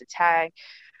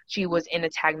she was in a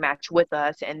tag match with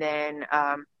us. And then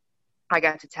I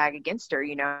got to tag against her,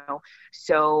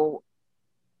 so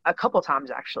a couple times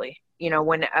actually,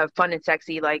 when Fun and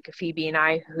Sexy, like Phoebe and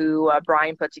I, who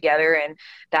Brian put together, and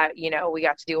that, we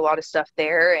got to do a lot of stuff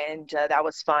there, and that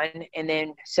was fun. And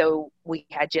then so we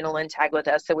had Jenna Lynn tag with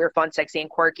us, so we were fun, sexy, and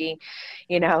quirky,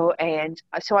 and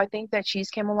so I think that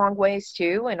she's come a long ways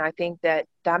too, and I think that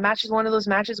match is one of those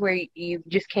matches where you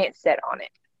just can't set on it.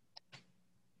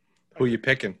 Who are you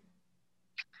picking?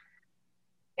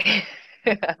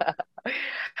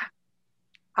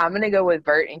 I'm gonna go with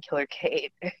Bert and Killer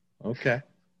Kate. Okay.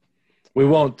 We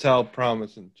won't tell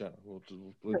Promise and Jenna. We'll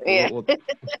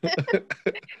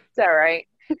It's all right.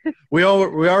 We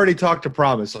already talked to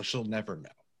Promise, so she'll never know.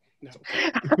 No.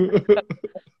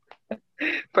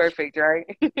 Perfect, right?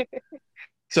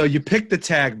 So you picked the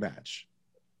tag match.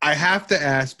 I have to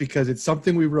ask, because it's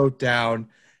something we wrote down,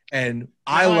 and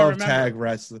I love tag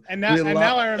wrestling. And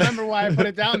now I remember why I put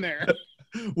it down there.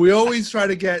 We always try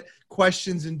to get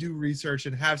questions and do research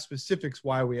and have specifics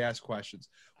why we ask questions.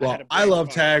 Well, I love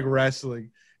tag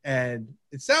wrestling, and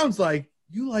it sounds like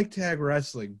you like tag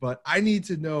wrestling, but I need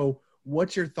to know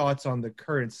what's your thoughts on the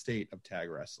current state of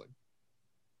tag wrestling.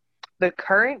 The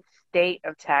current state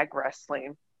of tag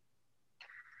wrestling.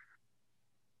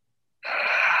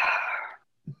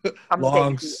 I'm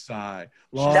Long saying sigh.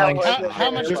 That Long was sigh. a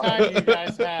How much very long- time do you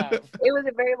guys have? It was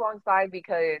a very long sigh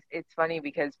because it's funny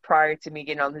because prior to me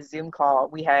getting on the Zoom call,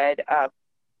 we had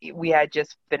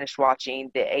just finished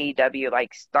watching the AEW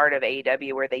like start of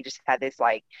AEW where they just had this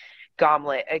like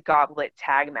goblet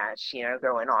tag match,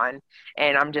 going on,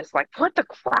 and I'm just like, what the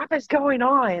crap is going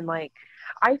on? Like,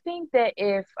 I think that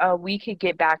if we could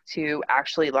get back to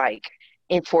actually like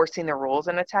enforcing the rules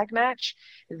in a tag match,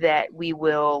 that we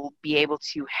will be able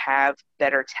to have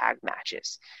better tag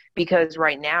matches. Because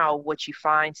right now, what you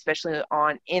find, especially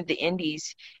in the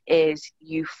indies, is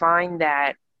you find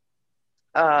that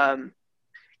um,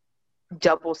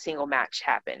 double single match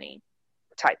happening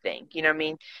type thing. You know what I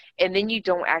mean? And then you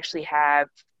don't actually have.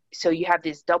 So you have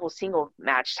this double single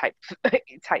match type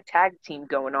tag team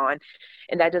going on,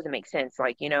 and that doesn't make sense.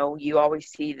 Like, you always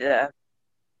see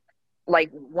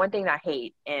like one thing I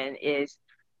hate and is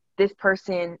this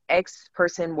person, X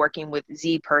person working with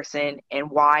Z person and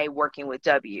Y working with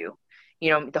W,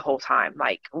 the whole time.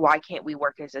 Like, why can't we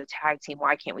work as a tag team?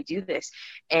 Why can't we do this?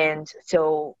 And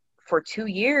so for 2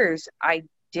 years, I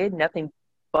did nothing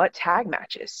but tag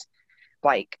matches.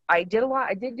 Like, I did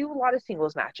do a lot of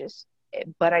singles matches,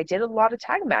 but I did a lot of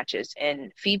tag matches.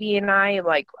 And Phoebe and I,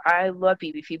 like, I love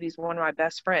Phoebe. Phoebe's one of my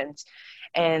best friends.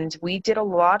 And we did a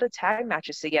lot of tag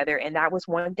matches together. And that was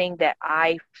one thing that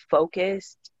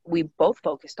we both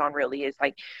focused on, really, is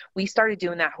like, we started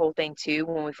doing that whole thing too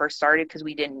when we first started because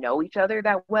we didn't know each other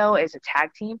that well as a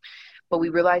tag team. But we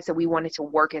realized that we wanted to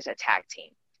work as a tag team.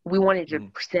 We wanted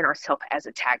to present ourselves as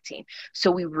a tag team.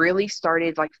 So we really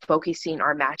started like focusing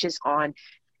our matches on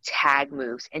tag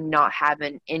moves and not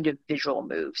having individual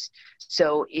moves.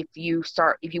 So if you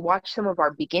watch some of our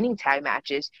beginning tag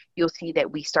matches, you'll see that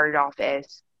we started off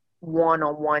as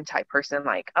one-on-one type person,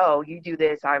 like, oh, you do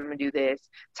this, I'm gonna do this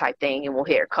type thing, and we'll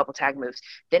hit a couple tag moves.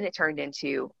 Then it turned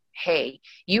into, hey,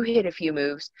 you hit a few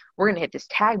moves, we're gonna hit this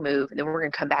tag move, and then we're gonna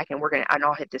come back and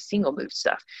I'll hit the single move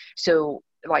stuff. So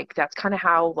like that's kind of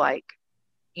how like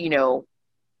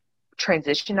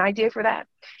transition I did for that.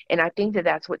 And I think that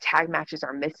that's what tag matches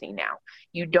are missing now.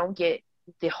 You don't get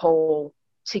the whole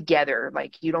together,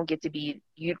 like you don't get to be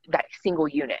that single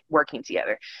unit working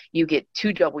together. You get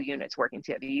two double units working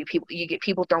together. You get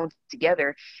people thrown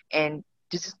together, and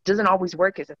just doesn't always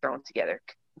work as a thrown together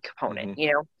component,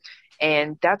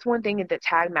 And that's one thing that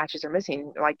tag matches are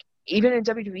missing. Like even in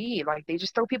WWE, like they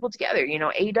just throw people together.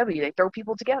 AEW, they throw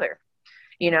people together.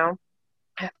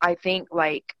 I think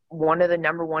like one of the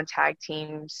number one tag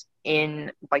teams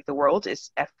in like the world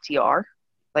is FTR.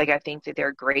 Like I think that they're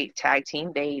a great tag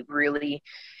team. They really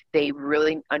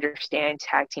understand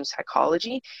tag team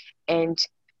psychology. And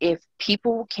if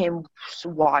people can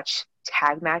watch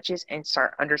tag matches and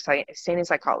start understanding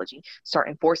psychology, start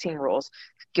enforcing rules,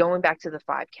 going back to the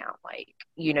 5 count, like,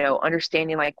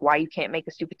 understanding like why you can't make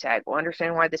a stupid tag, well,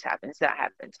 understanding why this happens, that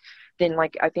happens, then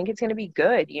like I think it's going to be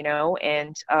good,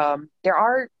 and there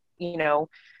are,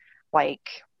 like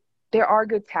there are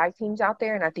good tag teams out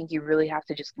there, and I think you really have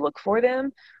to just look for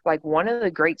them. Like one of the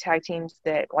great tag teams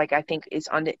that like I think is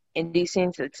on the indie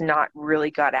scenes that's not really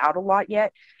got out a lot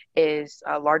yet is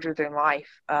Larger Than Life.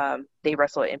 They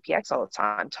wrestle at MPX all the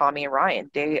time. Tommy and Ryan,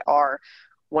 they are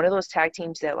one of those tag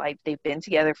teams that like they've been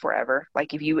together forever.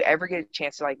 Like if you ever get a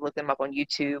chance to like look them up on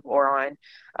YouTube or on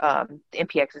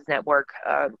MPX's network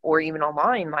or even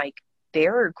online, like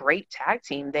they're a great tag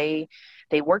team. They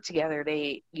work together.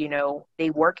 They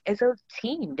work as a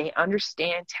team. They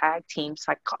understand tag team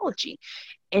psychology,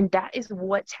 and that is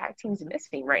what tag teams are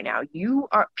missing right now.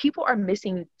 People are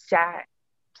missing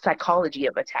psychology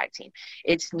of a tag team.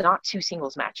 It's not 2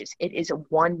 singles matches. It is a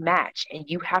 1 match, and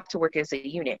you have to work as a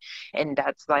unit. And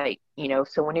that's like,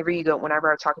 so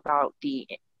whenever I talk about the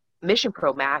Mission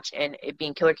Pro match and it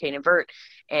being Killer Kate and Vert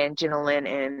and Jenna Lynn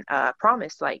and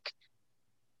Promise, like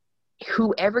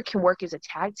whoever can work as a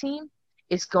tag team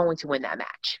is going to win that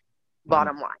match.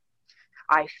 Bottom line.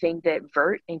 I think that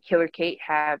Vert and Killer Kate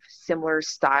have similar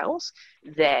styles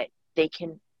that they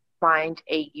can find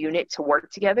a unit to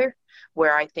work together,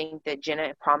 where I think that Jenna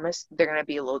and Promise, they're going to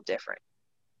be a little different.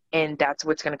 And that's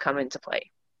what's going to come into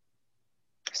play.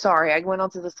 Sorry, I went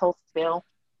on to this whole spiel.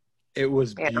 It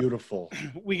was beautiful.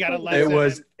 We got a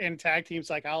lesson in tag team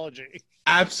psychology.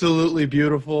 Absolutely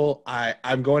beautiful.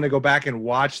 I'm going to go back and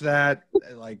watch that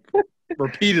like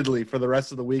repeatedly for the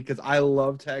rest of the week because I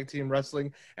love tag team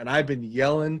wrestling, and I've been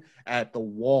yelling at the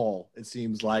wall, it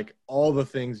seems like, all the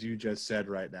things you just said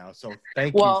right now. So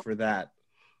thank you for that.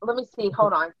 Let me see.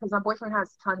 Hold on, because my boyfriend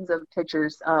has tons of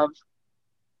pictures of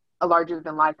a Larger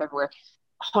Than Life everywhere.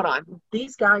 Hold on.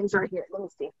 These guys are here. Let me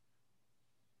see.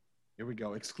 Here we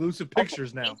go. Exclusive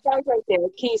pictures now. These guys right there.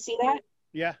 Can you see that?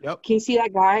 Yeah. Yep. Can you see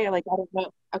that guy? Like, I don't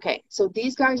know. Okay, so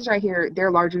these guys right here,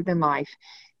 they're larger than life.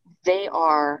 They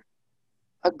are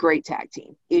a great tag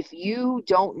team. If you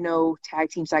don't know tag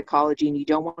team psychology and you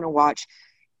don't want to watch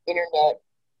internet,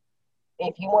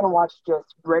 if you want to watch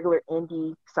just regular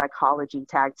indie psychology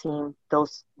tag team,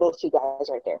 those two guys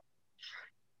right there.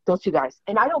 Those two guys.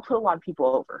 And I don't put a lot of people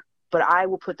over, but I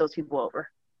will put those people over.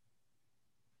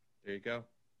 There you go.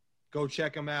 Go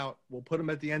check them out. We'll put them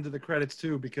at the end of the credits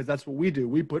too, because that's what we do.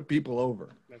 We put people over.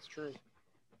 That's true.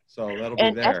 So that'll be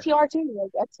And there. FTR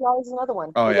too. Like, FTR is another one.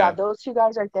 Oh, But yeah. those two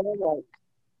guys right there, like,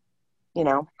 you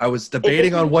know. I was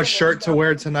debating on what If- shirt to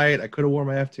wear tonight. I could have worn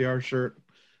my FTR shirt.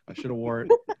 I should have wore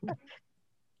it.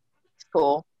 It's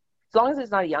cool. As long as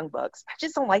it's not a Young Bucks. I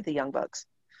just don't like the Young Bucks.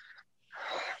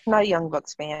 I'm not a Young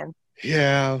Bucks fan.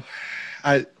 Yeah.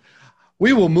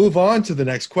 We will move on to the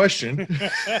next question.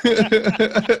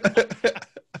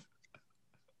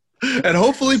 And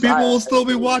hopefully people will still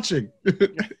be watching.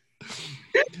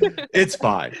 It's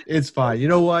fine. It's fine. You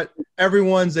know what?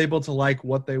 Everyone's able to like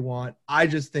what they want. I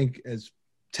just think as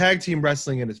tag team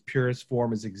wrestling in its purest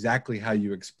form is exactly how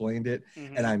you explained it.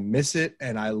 Mhm. And I miss it.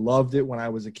 And I loved it when I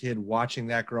was a kid watching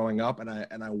that growing up. And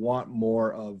I want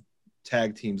more of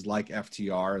tag teams like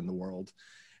FTR in the world.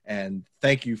 And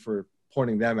thank you for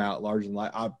pointing them out larger than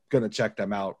life. I'm going to check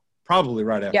them out probably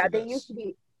right after They this. used to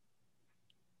be.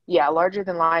 Yeah, larger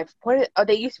than life.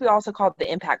 They used to be also called the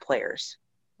Impact Players.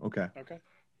 Okay. Okay.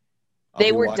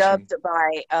 They were dubbed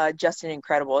by Justin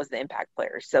Incredible as the Impact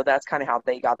Players. So that's kind of how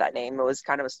they got that name. It was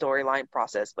kind of a storyline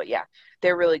process. But yeah,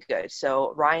 they're really good.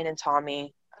 So Ryan and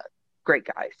Tommy, great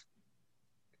guys.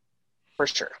 For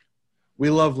sure. We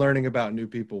love learning about new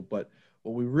people, but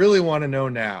what we really want to know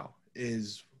now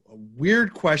is a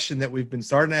weird question that we've been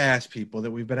starting to ask people,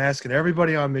 that we've been asking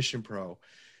everybody on Mission Pro.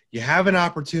 You have an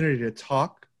opportunity to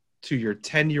talk to your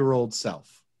 10-year-old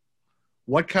self.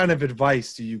 What kind of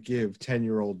advice do you give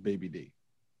 10-year-old Baby D?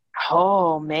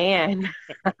 Oh, man.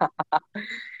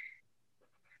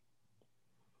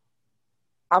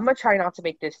 I'm going to try not to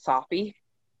make this soppy.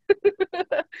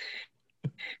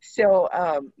 So,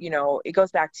 it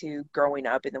goes back to growing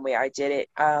up and the way I did it.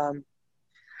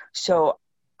 So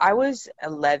I was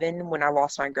 11 when I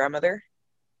lost my grandmother.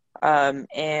 Like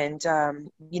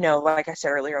I said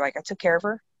earlier, like I took care of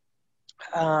her.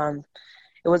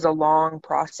 It was a long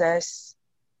process,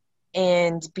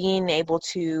 and being able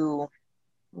to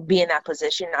be in that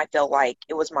position, I felt like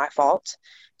it was my fault.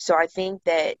 So I think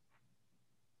that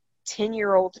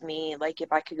 10-year-old me, like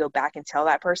if I could go back and tell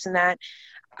that person that,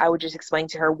 I would just explain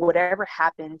to her, whatever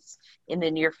happens in the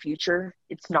near future,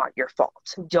 it's not your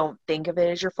fault. Don't think of it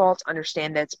as your fault.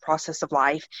 Understand that it's a process of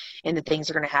life and that things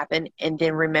are going to happen. And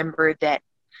then remember that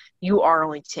you are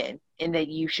only 10 and that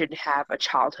you should have a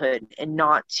childhood, and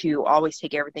not to always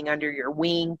take everything under your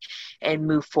wing and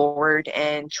move forward,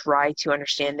 and try to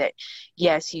understand that,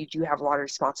 yes, you do have a lot of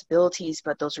responsibilities,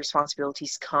 but those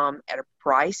responsibilities come at a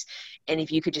price. And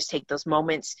if you could just take those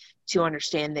moments to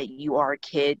understand that you are a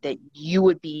kid, that you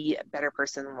would be a better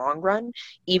person in the long run,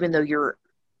 even though your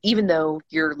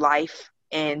life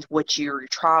and what your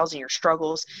trials and your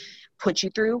struggles put you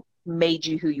through made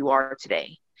you who you are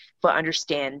today. But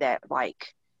understand that,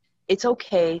 like, it's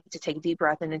okay to take a deep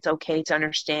breath, and it's okay to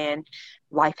understand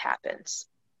life happens.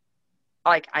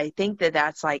 Like, I think that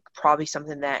that's, like, probably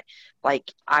something that,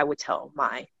 like, I would tell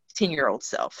my 10-year-old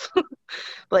self.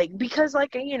 Like, because,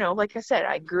 like, like I said,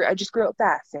 I just grew up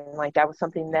fast, and, like, that was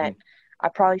something that I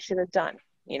probably should have done,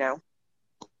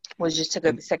 was just took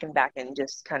a second back and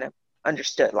just kind of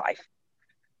understood life.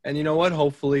 And you know what?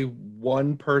 Hopefully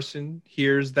one person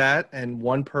hears that, and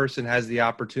one person has the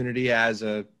opportunity as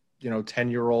a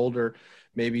 10-year-old, or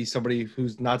maybe somebody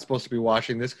who's not supposed to be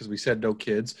watching this, because we said no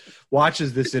kids,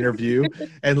 watches this interview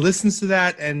and listens to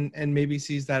that, and maybe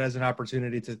sees that as an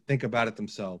opportunity to think about it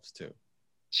themselves too.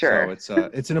 Sure.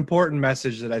 So it's an important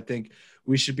message that I think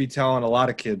we should be telling a lot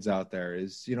of kids out there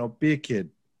is, be a kid,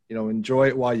 enjoy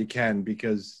it while you can,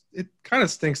 because it kind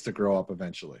of stinks to grow up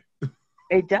eventually.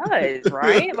 It does,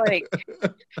 right? Like,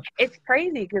 it's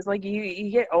crazy because, like,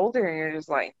 you get older and you're just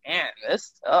like, man,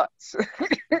 this sucks.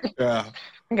 Yeah.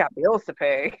 I got bills to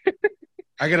pay.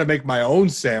 I got to make my own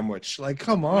sandwich. Like,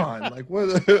 come on. Like,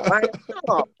 what? I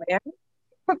know, man.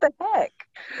 What the heck?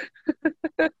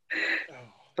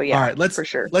 But yeah, all right, for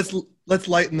sure. Let's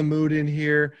lighten the mood in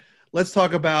here. Let's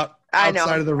talk about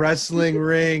outside of the wrestling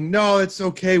ring. No, it's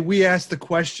okay. We asked the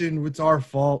question. It's our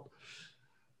fault.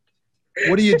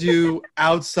 What do you do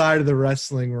outside of the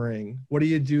wrestling ring? What do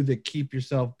you do to keep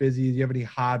yourself busy? Do you have any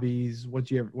hobbies? What's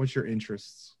your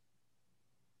interests?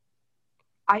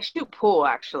 I shoot pool,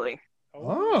 actually.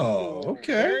 Oh,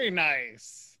 okay. Very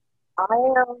nice.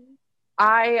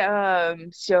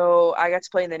 So I got to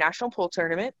play in the national pool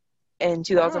tournament in Wow.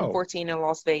 2014 in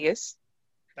Las Vegas.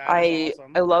 That is I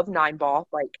awesome. love nine ball.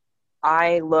 Like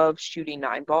I love shooting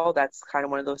nine ball. That's kind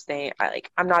of one of those things.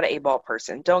 I'm not an eight ball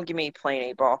person. Don't give me playing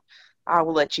eight ball. I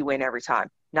will let you win every time.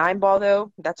 Nine ball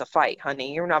though, that's a fight,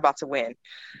 honey. You're not about to win.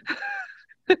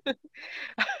 But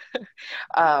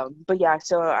yeah,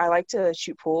 so I like to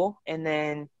shoot pool, and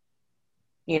then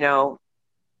you know,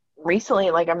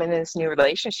 recently, like I'm in this new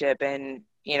relationship, and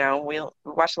we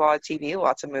watch a lot of TV,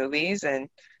 lots of movies, and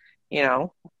you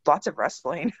know, lots of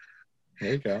wrestling.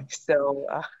 There you go. So,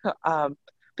 but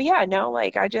yeah, no,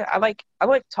 like I like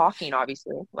talking.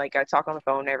 Obviously, like I talk on the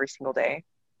phone every single day,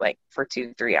 like for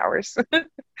 2-3 hours.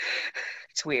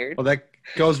 It's weird. Well, that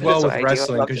goes well That's what with I do. I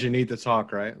wrestling love because to. you need to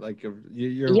talk, right? Like you're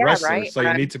a Yeah, wrestler, right. so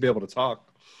you need to be able to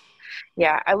talk.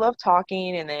 Yeah, I love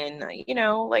talking, and then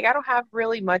like I don't have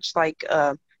really much like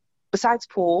besides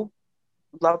pool.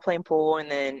 Love playing pool, and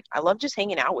then I love just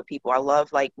hanging out with people. I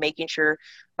love like making sure,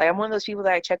 like I'm one of those people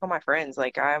that I check on my friends.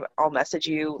 Like I'll message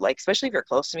you, like especially if you're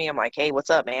close to me. I'm like, hey, what's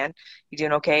up, man? You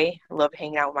doing okay? I love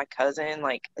hanging out with my cousin,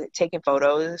 like taking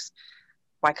photos.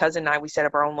 My cousin and I, we set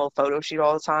up our own little photo shoot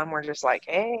all the time. We're just like,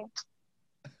 hey,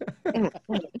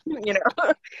 you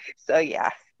know. So yeah.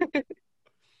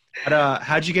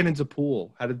 How'd you get into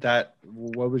pool? How did that?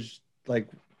 What was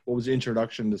the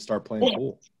introduction to start playing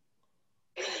pool?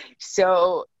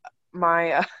 So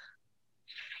my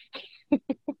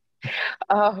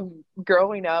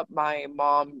growing up, my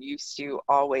mom used to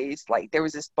always like there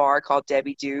was this bar called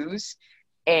Debbie Doo's,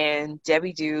 and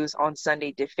Debbie Doo's on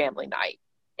Sunday did family night.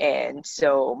 And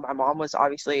so my mom was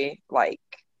obviously like,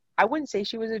 I wouldn't say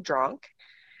she was a drunk,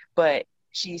 but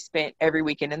she spent every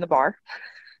weekend in the bar,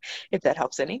 if that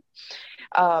helps any.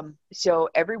 So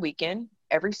every weekend,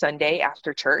 every Sunday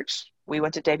after church, we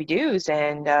went to Debbie Doo's,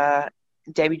 and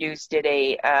Debbie Doo's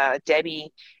Debbie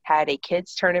had a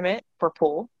kids tournament for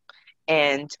pool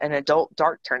and an adult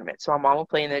dart tournament. So my mom would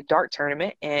play in the dart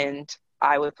tournament, and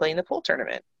I would play in the pool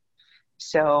tournament.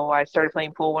 So I started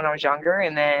playing pool when I was younger,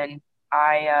 and then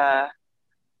I,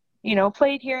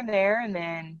 played here and there. And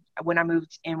then when I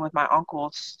moved in with my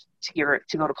uncles to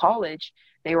go to college,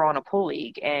 they were on a pool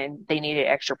league and they needed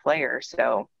extra players.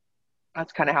 So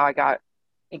that's kind of how I got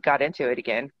into it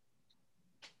again.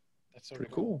 That's so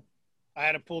Pretty cool. cool. I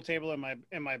had a pool table in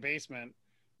my basement.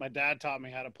 My dad taught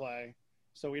me how to play,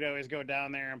 so we'd always go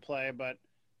down there and play. But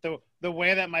the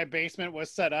way that my basement was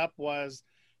set up was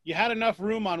you had enough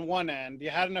room on one end, you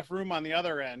had enough room on the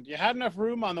other end, you had enough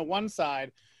room on the one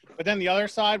side, but then the other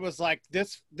side was like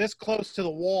this close to the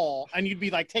wall, and you'd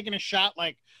be like taking a shot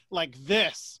like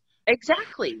this.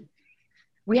 Exactly.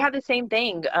 We had the same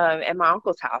thing at my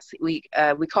uncle's house. We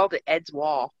called it Ed's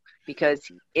wall because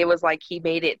it was like he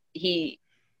made it.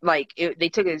 They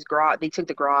took his garage. They took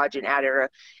the garage and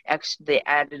they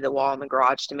added the wall in the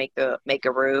garage to make a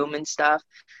room and stuff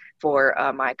for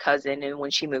my cousin. And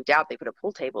when she moved out, they put a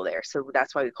pool table there. So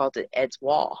that's why we called it Ed's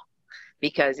wall,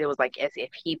 because it was like as if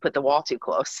he put the wall too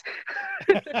close.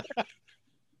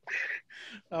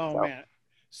 Oh So. man.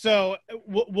 So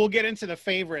we'll get into the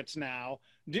favorites now.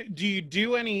 Do you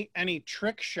do any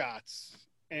trick shots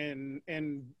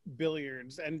in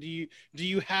billiards, and do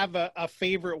you have a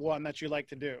favorite one that you like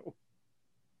to do?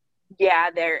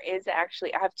 Yeah, there is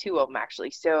actually. I have two of them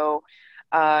actually. So,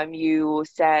 you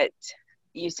set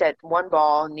one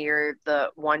ball near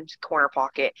the one corner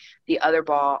pocket, the other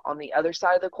ball on the other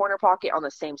side of the corner pocket on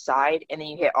the same side, and then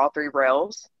you hit all three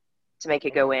rails to make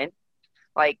it go in.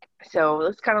 Like, so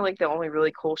that's kind of like the only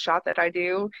really cool shot that I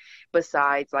do,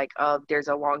 besides like there's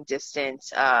a long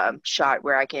distance shot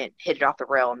where I can hit it off the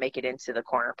rail and make it into the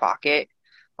corner pocket.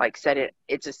 Like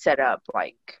it's a setup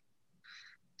like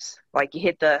you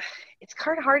hit it's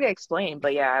kind of hard to explain,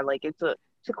 but yeah, like it's a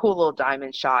cool little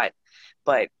diamond shot.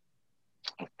 But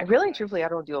I really and truthfully I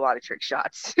don't do a lot of trick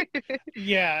shots.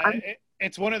 Yeah,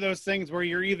 it's one of those things where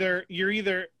you're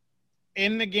either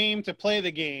in the game to play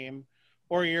the game,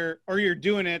 or you're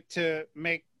doing it to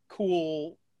make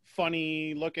cool,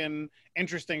 funny looking,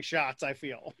 interesting shots, I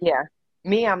feel. Yeah.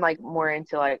 Me, I'm like more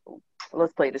into like,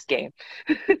 let's play this game.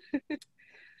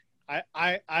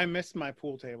 I miss my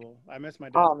pool table. I miss my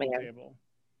dad's pool table.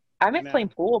 I miss playing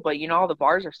pool, but all the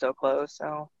bars are still closed,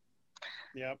 so.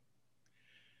 Yep.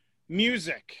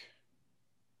 Music.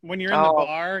 When you're in the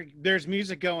bar, there's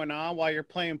music going on while you're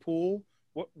playing pool.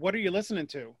 What are you listening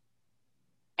to?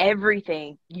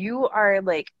 Everything. You are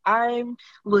like, I'm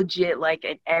legit like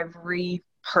an everything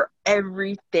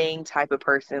type of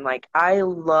person. Like, I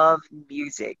love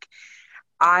music.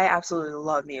 I absolutely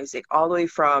love music, all the way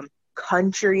from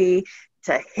country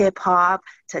to hip hop,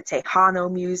 to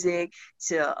Tejano music,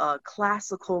 to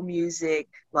classical music.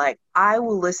 Like I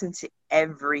will listen to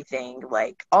everything.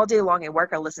 Like all day long at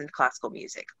work, I listen to classical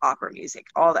music, opera music,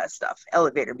 all that stuff,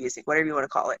 elevator music, whatever you want to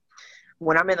call it.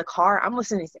 When I'm in the car, I'm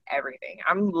listening to everything.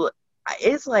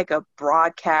 It's like a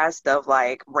broadcast of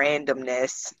like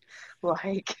randomness.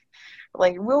 Like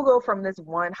we'll go from this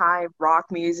one high rock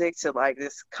music to like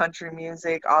this country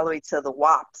music all the way to the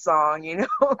WAP song, you know?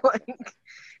 Like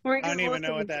we're I just don't even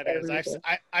know what listening that to is. everything.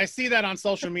 I see that on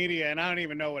social media, and I don't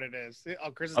even know what it is. Oh,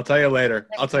 Chris, I'll tell you later.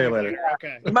 I'll tell you later. Yeah.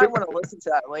 Okay. You might want to listen to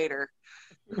that later.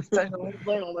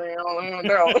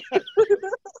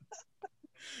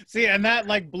 See, and that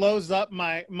like blows up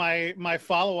my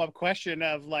follow-up question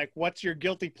of like, what's your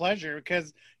guilty pleasure?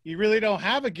 Because you really don't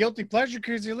have a guilty pleasure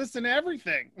because you listen to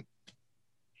everything.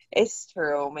 It's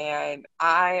true, man.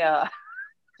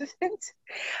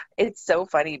 It's so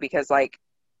funny because like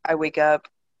I wake up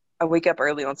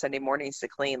early on Sunday mornings to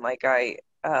clean, like to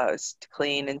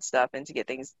clean and stuff and to get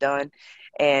things done.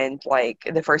 And like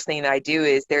the first thing that I do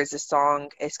is there's a song,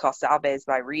 it's called Sabes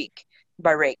by Rake,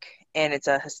 and it's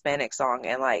a Hispanic song,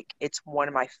 and like it's one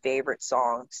of my favorite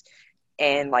songs.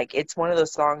 And like it's one of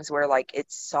those songs where like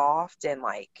it's soft and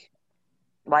like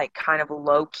kind of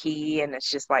low key, and it's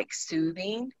just like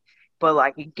soothing, but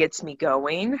like it gets me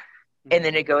going. And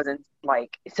then it goes in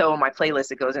like, so on my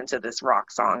playlist, it goes into this rock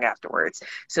song afterwards.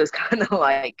 So it's kind of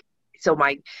like, so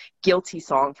my guilty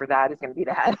song for that is going to be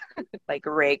that. Like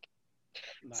Rick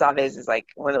Nice. Savez is like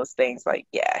one of those things, like,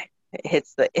 yeah, it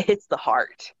hits the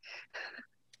heart.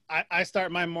 I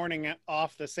start my morning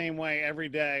off the same way every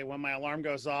day when my alarm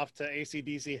goes off to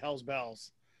AC/DC Hell's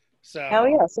Bells. So Hell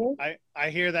yeah, see? I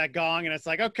hear that gong and it's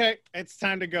like, okay, it's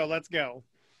time to go. Let's go.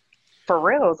 For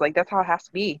real, it's like that's how it has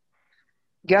to be.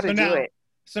 You got to do it.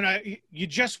 So now you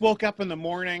just woke up in the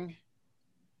morning.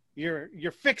 You're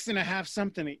fixing to have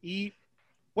something to eat.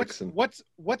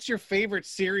 What's your favorite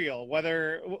cereal?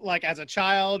 Whether like as a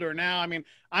child or now? I mean,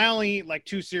 I only eat like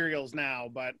 2 cereals now,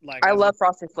 but like I love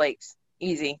Frosted Flakes.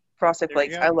 Easy. Frosted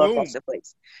Flakes. I love Frosted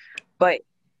Flakes. But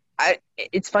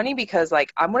it's funny because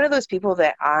like I'm one of those people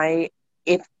that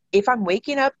if I'm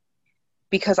waking up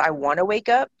because I want to wake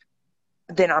up,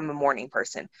 then I'm a morning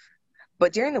person.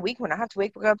 But during the week when I have to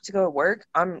wake up to go to work,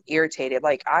 I'm irritated.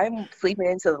 Like I'm sleeping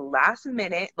into the last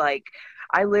minute. Like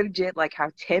I legit like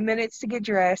have 10 minutes to get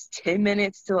dressed, 10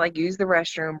 minutes to like use the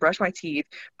restroom, brush my teeth,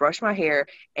 brush my hair,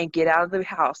 and get out of the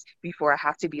house before I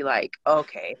have to be like,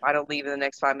 okay, if I don't leave in the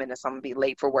next 5 minutes, I'm gonna be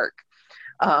late for work.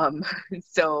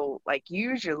 So like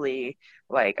usually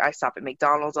like I stop at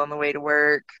McDonald's on the way to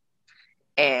work,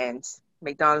 and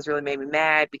McDonald's really made me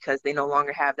mad because they no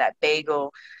longer have that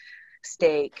bagel,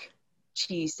 steak,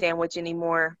 cheese sandwich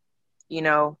anymore. You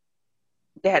know,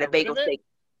 they had a bagel steak.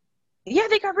 Yeah,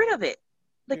 they got rid of it.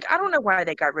 Like, I don't know why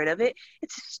they got rid of it.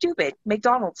 It's stupid.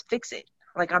 McDonald's, fix it.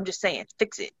 Like, I'm just saying,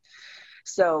 fix it.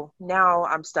 So now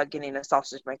I'm stuck getting a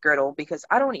sausage McGriddle because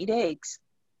I don't eat eggs.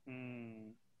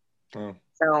 Oh.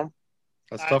 So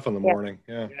that's tough in the morning.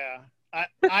 Yeah.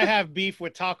 I have beef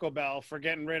with Taco Bell for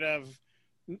getting rid of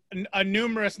a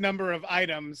numerous number of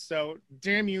items. So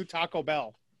damn you, Taco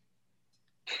Bell.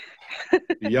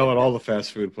 You yell at all the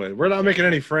fast food places. We're not making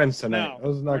any friends tonight. No,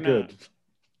 this is not good.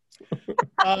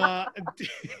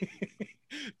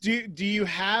 Do you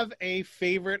have a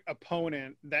favorite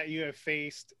opponent that you have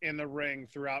faced in the ring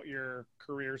throughout your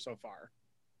career so far?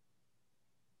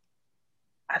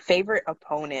 A favorite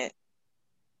opponent?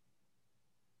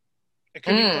 It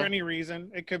could be for any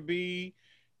reason. It could be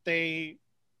they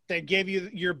gave you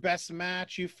your best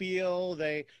match, you feel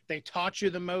they taught you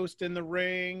the most in the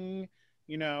ring,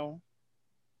 you know.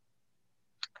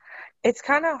 It's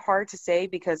kind of hard to say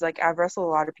because like I've wrestled a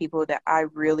lot of people that I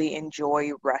really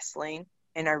enjoy wrestling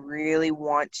and I really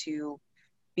want to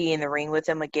be in the ring with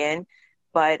them again.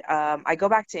 But I go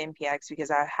back to MPX because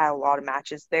I had a lot of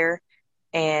matches there,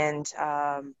 and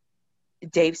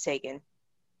Dave Sagan.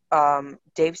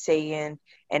 Dave Sagan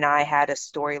and I had a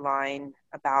storyline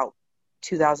about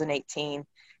 2018,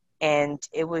 and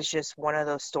it was just one of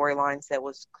those storylines that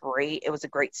was great. It was a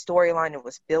great storyline. It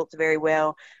was built very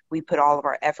well. We put all of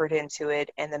our effort into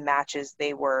it, and the matches,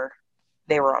 they were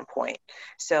on point.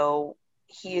 So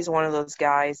he is one of those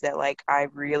guys that like I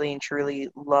really and truly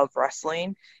love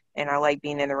wrestling and I like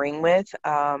being in the ring with.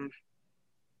 And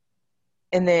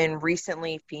then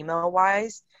recently, female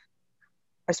wise,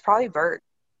 it's probably Vert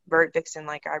Vixen.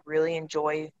 Like I really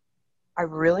enjoy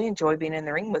being in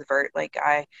the ring with Vert. Like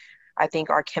I think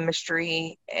our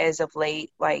chemistry as of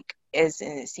late, like as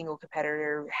a single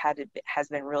competitor, has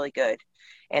been really good.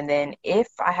 And then if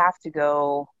I have to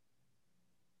go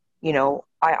you know,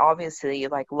 I obviously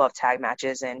like love tag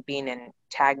matches and being in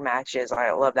tag matches.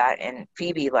 I love that. And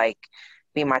Phoebe, like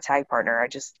being my tag partner,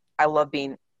 I love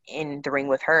being in the ring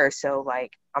with her. So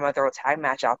like I'm gonna throw a tag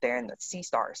match out there in the Sea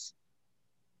Stars.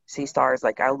 Sea Stars,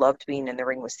 like I loved being in the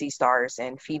ring with Sea Stars,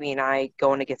 and Phoebe and I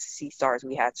going against the Sea Stars,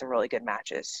 we had some really good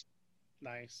matches.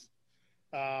 Nice.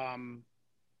 I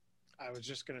was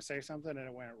just gonna say something and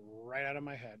it went right out of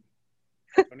my head.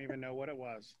 I don't even know what it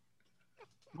was.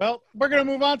 Well, we're gonna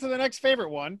move on to the next favorite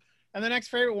one, and the next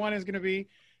favorite one is gonna be.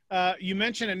 You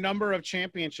mentioned a number of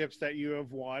championships that you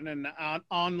have won, and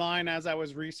online as I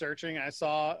was researching, I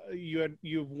saw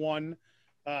you've won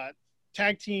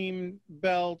tag team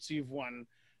belts, you've won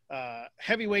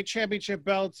heavyweight championship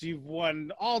belts, you've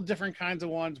won all different kinds of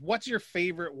ones. What's your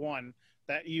favorite one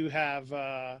that you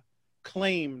have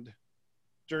claimed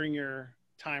during your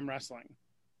time wrestling?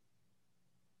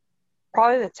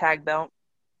 Probably the tag belt,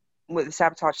 with the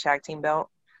Sabotage tag team belt,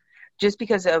 just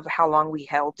because of how long we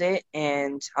held it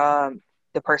and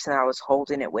the person I was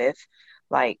holding it with.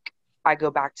 Like, I go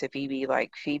back to Phoebe,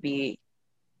 like Phoebe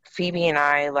and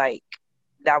I, like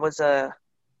that was a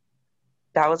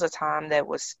time that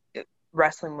was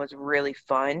wrestling was really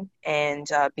fun, and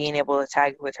being able to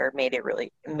tag with her made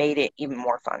it even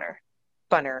more funnest.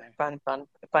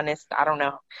 I don't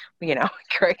know,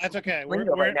 correct. That's okay.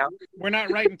 Now. We're not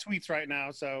writing tweets right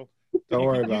now, so don't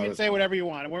worry about it. You can say whatever you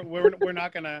want. We're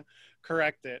not gonna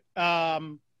correct it.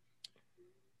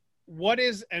 What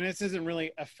is, and this isn't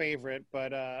really a favorite,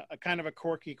 but a kind of a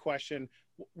quirky question.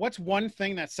 What's one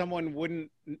thing that someone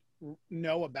wouldn't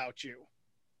know about you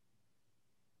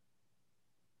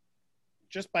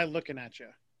just by looking at you?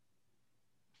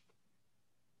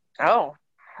 Oh,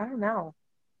 I don't know.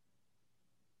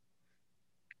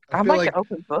 I'm like an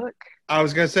open book. I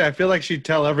was gonna say, I feel like she'd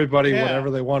tell everybody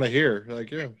whatever they want to hear. Like,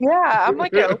 yeah, I'm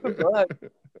like an open book.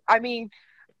 I mean,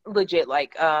 legit.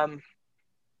 Like,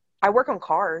 I work on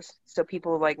cars, so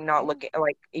people like not look at,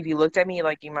 like if you looked at me,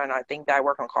 like you might not think that I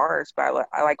work on cars, but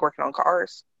I like working on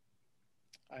cars.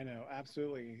 I know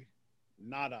absolutely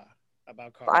nada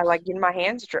about cars. I like getting my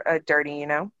hands dirty, you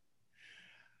know.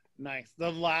 Nice. The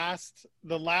last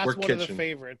one kitchen. of the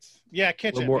favorites. Yeah,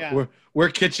 kitchen. We're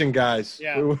kitchen guys.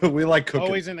 Yeah, we like cooking.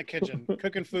 Always in the kitchen,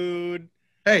 cooking food.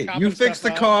 Hey, you fix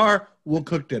the car, we'll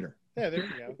cook dinner. Yeah, there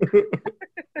you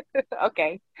go.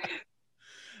 Okay.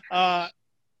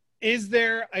 Is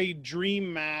there a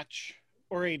dream match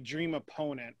or a dream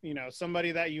opponent? You know,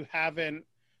 somebody that you haven't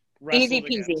wrestled Easy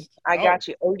peasy. Against? I got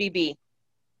you. ODB.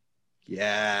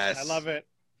 Yes. I love it.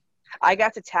 I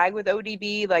got to tag with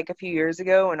ODB like a few years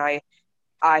ago, and I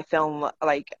felt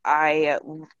like I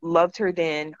loved her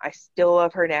then. I still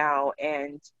love her now,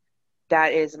 and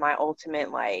that is my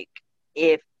ultimate. Like,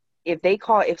 if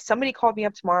somebody called me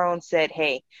up tomorrow and said,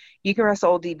 "Hey, you can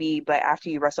wrestle ODB, but after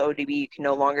you wrestle ODB, you can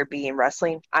no longer be in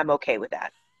wrestling," I'm okay with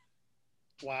that.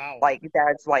 Wow. Like,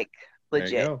 that's like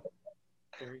legit.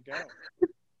 There you go.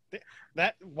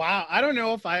 Wow. I don't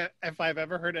know if I've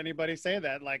ever heard anybody say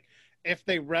that. Like, if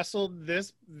they wrestled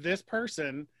this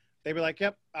person, they'd be like,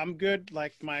 "Yep, I'm good.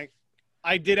 Like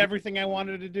I did everything I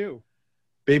wanted to do."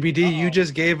 Baby D, you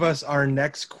just gave us our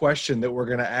next question that we're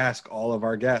gonna ask all of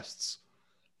our guests.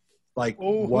 Like,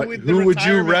 who would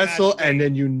you wrestle, and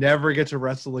then you never get to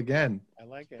wrestle again? I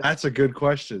like it. That's a good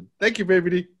question. Thank you, Baby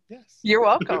D. Yes, you're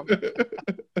welcome.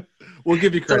 We'll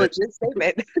give you credit. It's a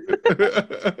legit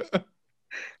statement.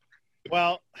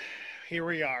 Well, here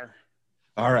we are.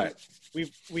 All right.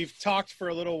 We've talked for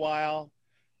a little while.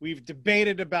 We've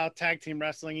debated about tag team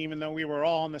wrestling, even though we were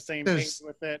all on the same page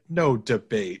with it. No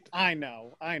debate. I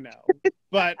know.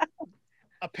 But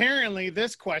apparently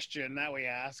this question that we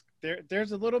ask,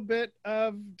 there's a little bit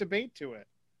of debate to it.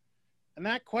 And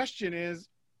that question is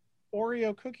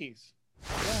Oreo cookies.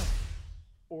 Yeah.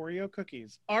 Oreo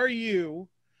cookies. Are you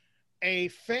a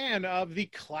fan of the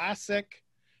classic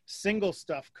single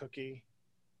stuff cookie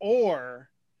or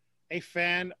a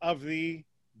fan of the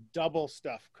double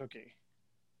stuff cookie?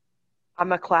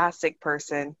 I'm a classic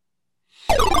person.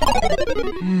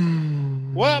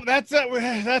 Well, that's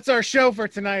our show for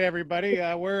tonight, everybody.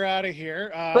 We're out of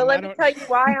here. But let me tell you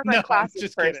why I'm a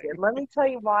classic person. Kidding. Let me tell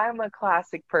you why I'm a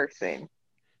classic person.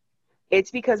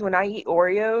 It's because when I eat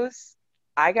Oreos,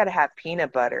 I gotta have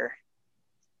peanut butter.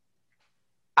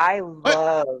 I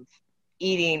love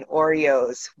eating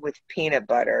Oreos with peanut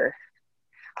butter.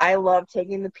 I love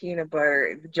taking the peanut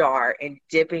butter jar and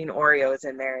dipping Oreos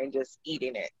in there and just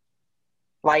eating it.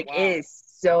 Like, wow. It is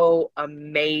so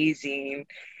amazing.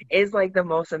 It's like the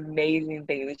most amazing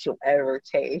thing that you'll ever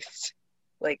taste.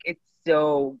 Like, it's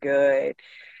so good.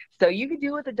 So you could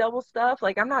do with the double stuff.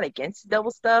 Like, I'm not against the double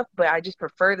stuff, but I just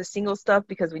prefer the single stuff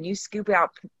because when you scoop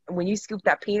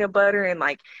that peanut butter and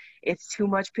like it's too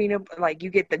much peanut, like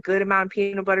you get the good amount of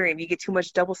peanut butter and you get too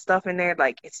much double stuff in there,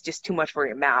 like it's just too much for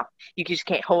your mouth. You just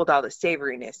can't hold all the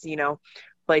savoriness, you know?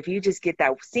 But if you just get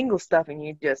that single stuff and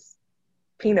you just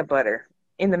peanut butter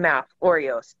in the mouth,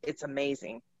 Oreos, it's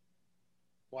amazing.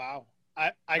 Wow.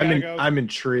 I gotta go. I'm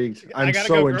intrigued. I gotta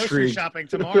so go grocery intrigued. shopping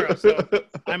tomorrow, so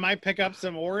I might pick up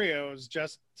some Oreos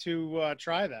just to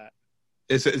try that.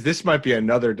 This might be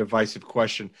another divisive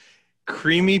question.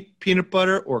 Creamy peanut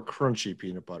butter or crunchy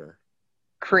peanut butter?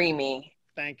 Creamy.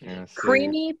 Thank you. Yeah, see.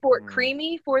 Creamy for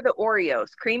the Oreos.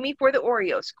 Creamy for the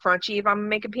Oreos. Crunchy if I'm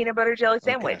making peanut butter jelly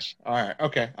sandwich. Okay. All right.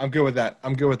 Okay. I'm good with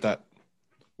that.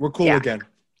 We're cool Yeah. again.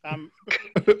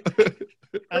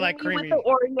 I like creamy. With the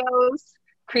Oreos.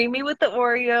 Creamy with the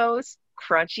Oreos.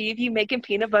 Crunchy if you making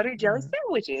peanut butter jelly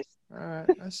sandwiches. All right.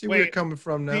 I see where you're coming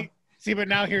from now. See, but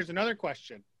now here's another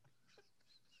question.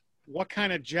 What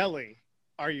kind of jelly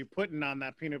are you putting on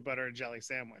that peanut butter and jelly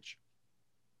sandwich?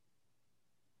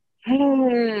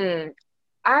 I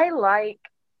like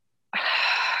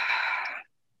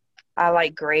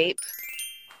grape.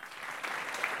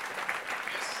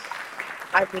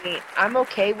 I mean, I'm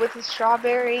okay with the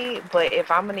strawberry, but if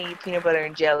I'm gonna eat peanut butter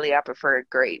and jelly, I prefer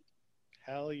grape.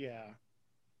 Hell yeah.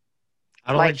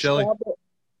 I don't like jelly. You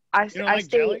don't like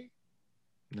jelly?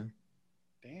 No.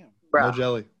 Damn. No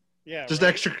jelly. Yeah. Just right?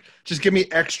 extra. Just give me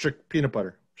extra peanut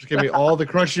butter. Just give me all the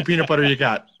crunchy peanut butter you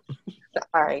got.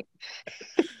 All right.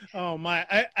 Oh my!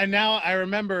 I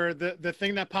remember the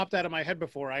thing that popped out of my head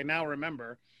before. I now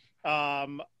remember.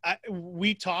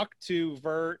 We talked to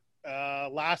Vert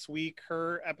last week.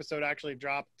 Her episode actually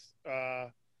dropped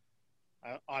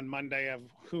on Monday of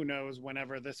who knows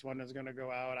whenever this one is going to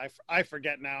go out. I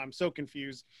forget now. I'm so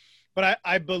confused. But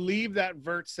I believe that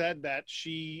Vert said that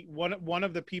one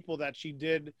of the people that she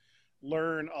did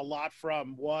learn a lot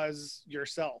from was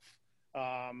yourself.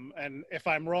 And if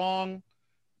I'm wrong,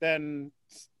 then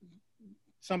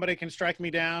somebody can strike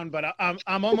me down. But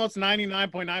I'm almost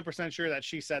 99.9% sure that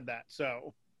she said that.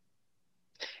 So.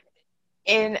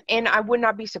 And I would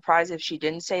not be surprised if she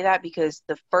didn't say that, because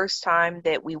the first time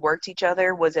that we worked each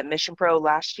other was at Mission Pro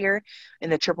last year in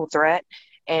the Triple Threat.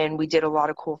 And we did a lot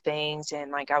of cool things.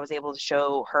 And like, I was able to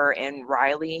show her and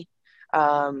Riley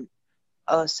some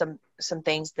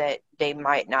things that they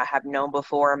might not have known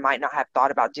before, might not have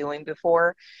thought about doing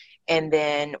before. And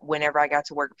then whenever I got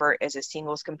to work Vert as a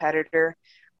singles competitor,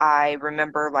 I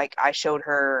remember like I showed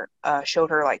her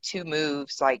like 2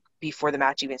 moves like before the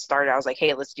match even started. I was like,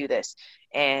 hey, let's do this.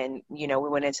 And, you know, we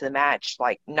went into the match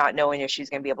like not knowing if she was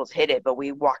going to be able to hit it, but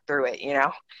we walked through it, you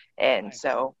know? And nice.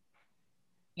 So,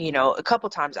 you know, a couple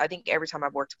times, I think every time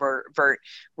I've worked Vert,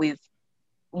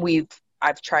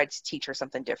 I've tried to teach her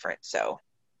something different. So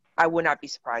I would not be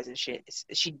surprised if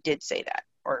she did say that,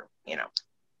 or, you know,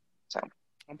 so.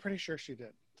 I'm pretty sure she did.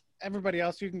 Everybody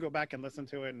else, you can go back and listen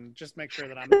to it and just make sure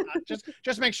that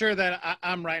just make sure that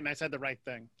I'm right and I said the right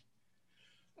thing.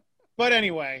 But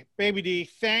anyway, Baby D,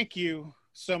 thank you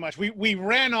so much. We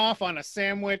ran off on a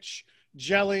sandwich,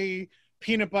 jelly,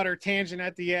 peanut butter tangent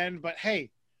at the end, but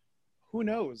hey, who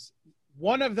knows?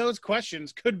 One of those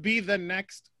questions could be the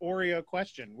next Oreo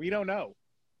question. We don't know.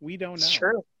 It's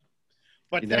true.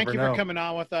 But thank you for coming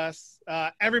on with us.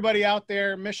 Everybody out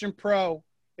there, Mission Pro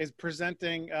is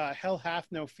presenting Hell Hath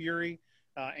No Fury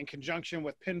in conjunction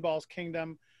with Pinball's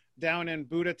Kingdom down in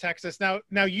Buda, Texas.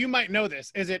 Now you might know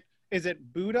this. Is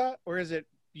it Buda or is it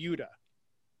Buda?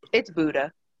 It's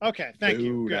Buda. Okay, thank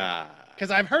you. Because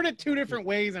I've heard it 2 different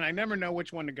ways and I never know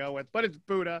which one to go with. But it's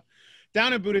Buda,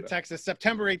 down in Buda, Texas,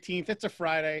 September 18th. It's a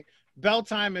Friday. Bell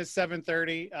time is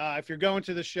 7:30. If you're going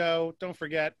to the show, don't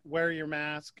forget, wear your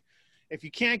mask. If you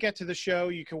can't get to the show,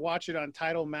 you can watch it on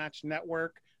Title Match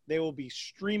Network. They will be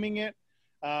streaming it.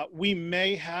 We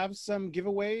may have some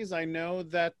giveaways. I know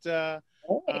that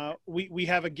we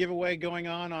have a giveaway going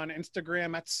on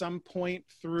Instagram at some point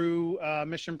through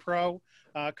Mission Pro,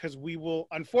 because we will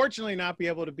unfortunately not be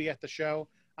able to be at the show.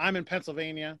 I'm in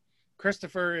Pennsylvania.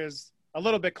 Christopher is a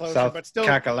little bit closer, South but still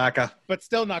Kakalaka. but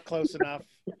still not close enough.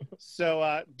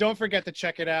 So don't forget to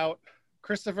check it out.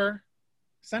 Christopher,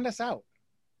 send us out.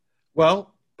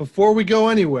 Well, before we go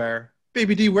anywhere,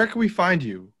 Baby D, where can we find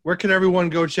you? Where can everyone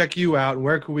go check you out? And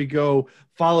where can we go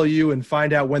follow you and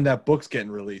find out when that book's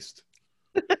getting released?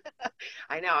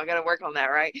 I know. I got to work on that,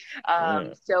 right?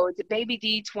 So it's Baby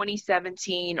D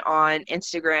 2017 on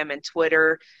Instagram and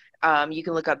Twitter. You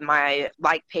can look up my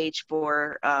page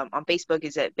for on Facebook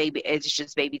it's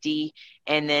just Baby D,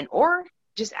 and then or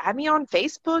just add me on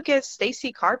Facebook as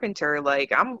Stacy Carpenter.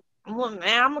 Like Well,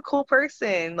 man, I'm a cool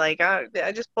person. Like I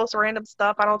just post random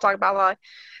stuff. I don't talk about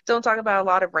a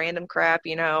lot of random crap,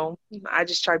 you know. I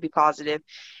just try to be positive.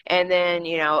 And then,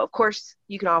 you know, of course,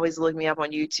 you can always look me up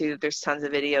on YouTube. There's tons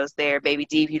of videos there. Baby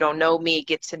D, if you don't know me,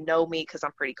 get to know me because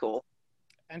I'm pretty cool.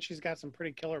 And she's got some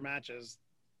pretty killer matches.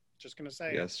 Just gonna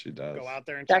say, Yes, she does. go out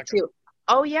there and That check them. too.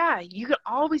 Oh yeah, you can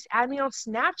always add me on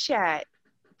Snapchat.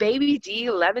 Baby D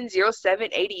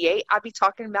 110788. I'll be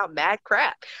talking about mad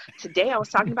crap. Today I was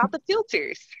talking about the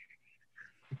filters.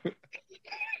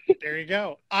 There you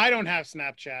go. I don't have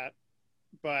Snapchat,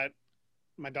 but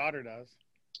my daughter does.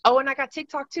 Oh, and I got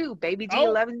TikTok too. Baby D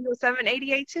Oh.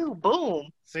 110788 too. Boom.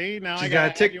 See, now She I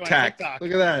got got you on Tic Tac. TikTok.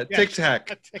 Look at that. Yeah, Tic Tac.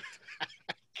 TikTok.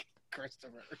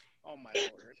 Christopher. Oh my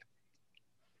lord.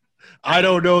 I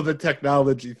don't know the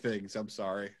technology things. I'm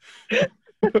sorry.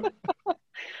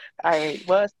 All right.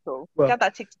 Well, that's cool. Well- Got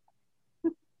that TikTok.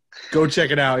 Go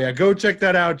check it out. Yeah, go check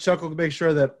that out. Chuck will make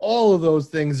sure that all of those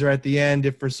things are at the end.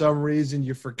 If for some reason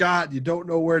you forgot, you don't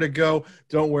know where to go,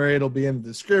 don't worry. It'll be in the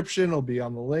description. It'll be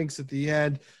on the links at the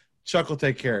end. Chuck will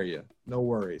take care of you. No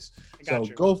worries. I So got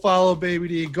you. go follow Baby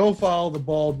D. Go follow the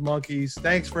Bald Monkeys.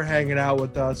 Thanks for hanging out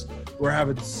with us. We're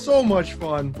having so much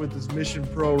fun with this Mission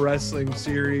Pro Wrestling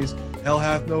series. Hell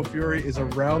Hath No Fury is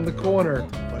around the corner.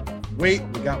 But wait,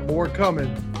 we got more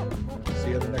coming. See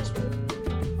you in the next one.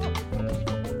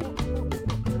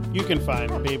 You can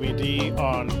find Baby D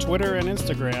on Twitter and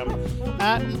Instagram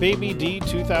at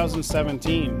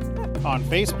BabyD2017, on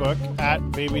Facebook at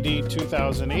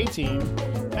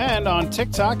BabyD2018, and on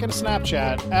TikTok and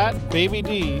Snapchat at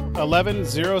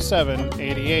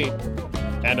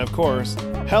BabyD110788. And of course,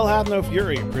 Hell Hath No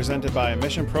Fury, presented by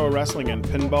Mission Pro Wrestling and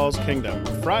Pinball's Kingdom,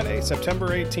 Friday, September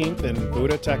 18th in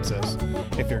Buda, Texas.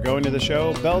 If you're going to the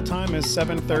show, bell time is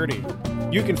 7:30.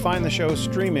 You can find the show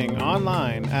streaming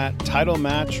online at Title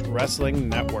Match Wrestling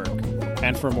Network.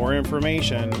 And for more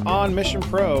information on Mission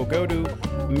Pro, go to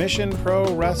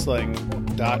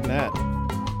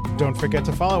missionprowrestling.net. Don't forget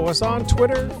to follow us on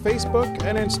Twitter, Facebook,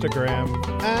 and Instagram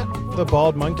at The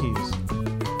Bald Monkeys.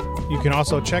 You can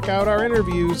also check out our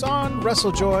interviews on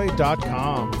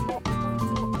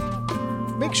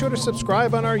WrestleJoy.com. Make sure to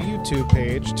subscribe on our YouTube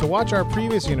page to watch our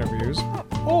previous interviews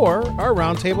or our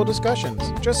roundtable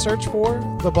discussions. Just search for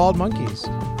The Bald Monkeys.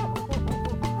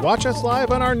 Watch us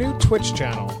live on our new Twitch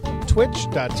channel,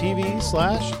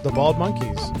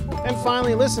 twitch.tv/TheBaldMonkeys. And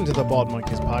finally, listen to The Bald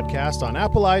Monkeys podcast on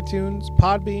Apple iTunes,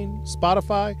 Podbean,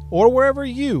 Spotify, or wherever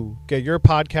you get your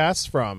podcasts from.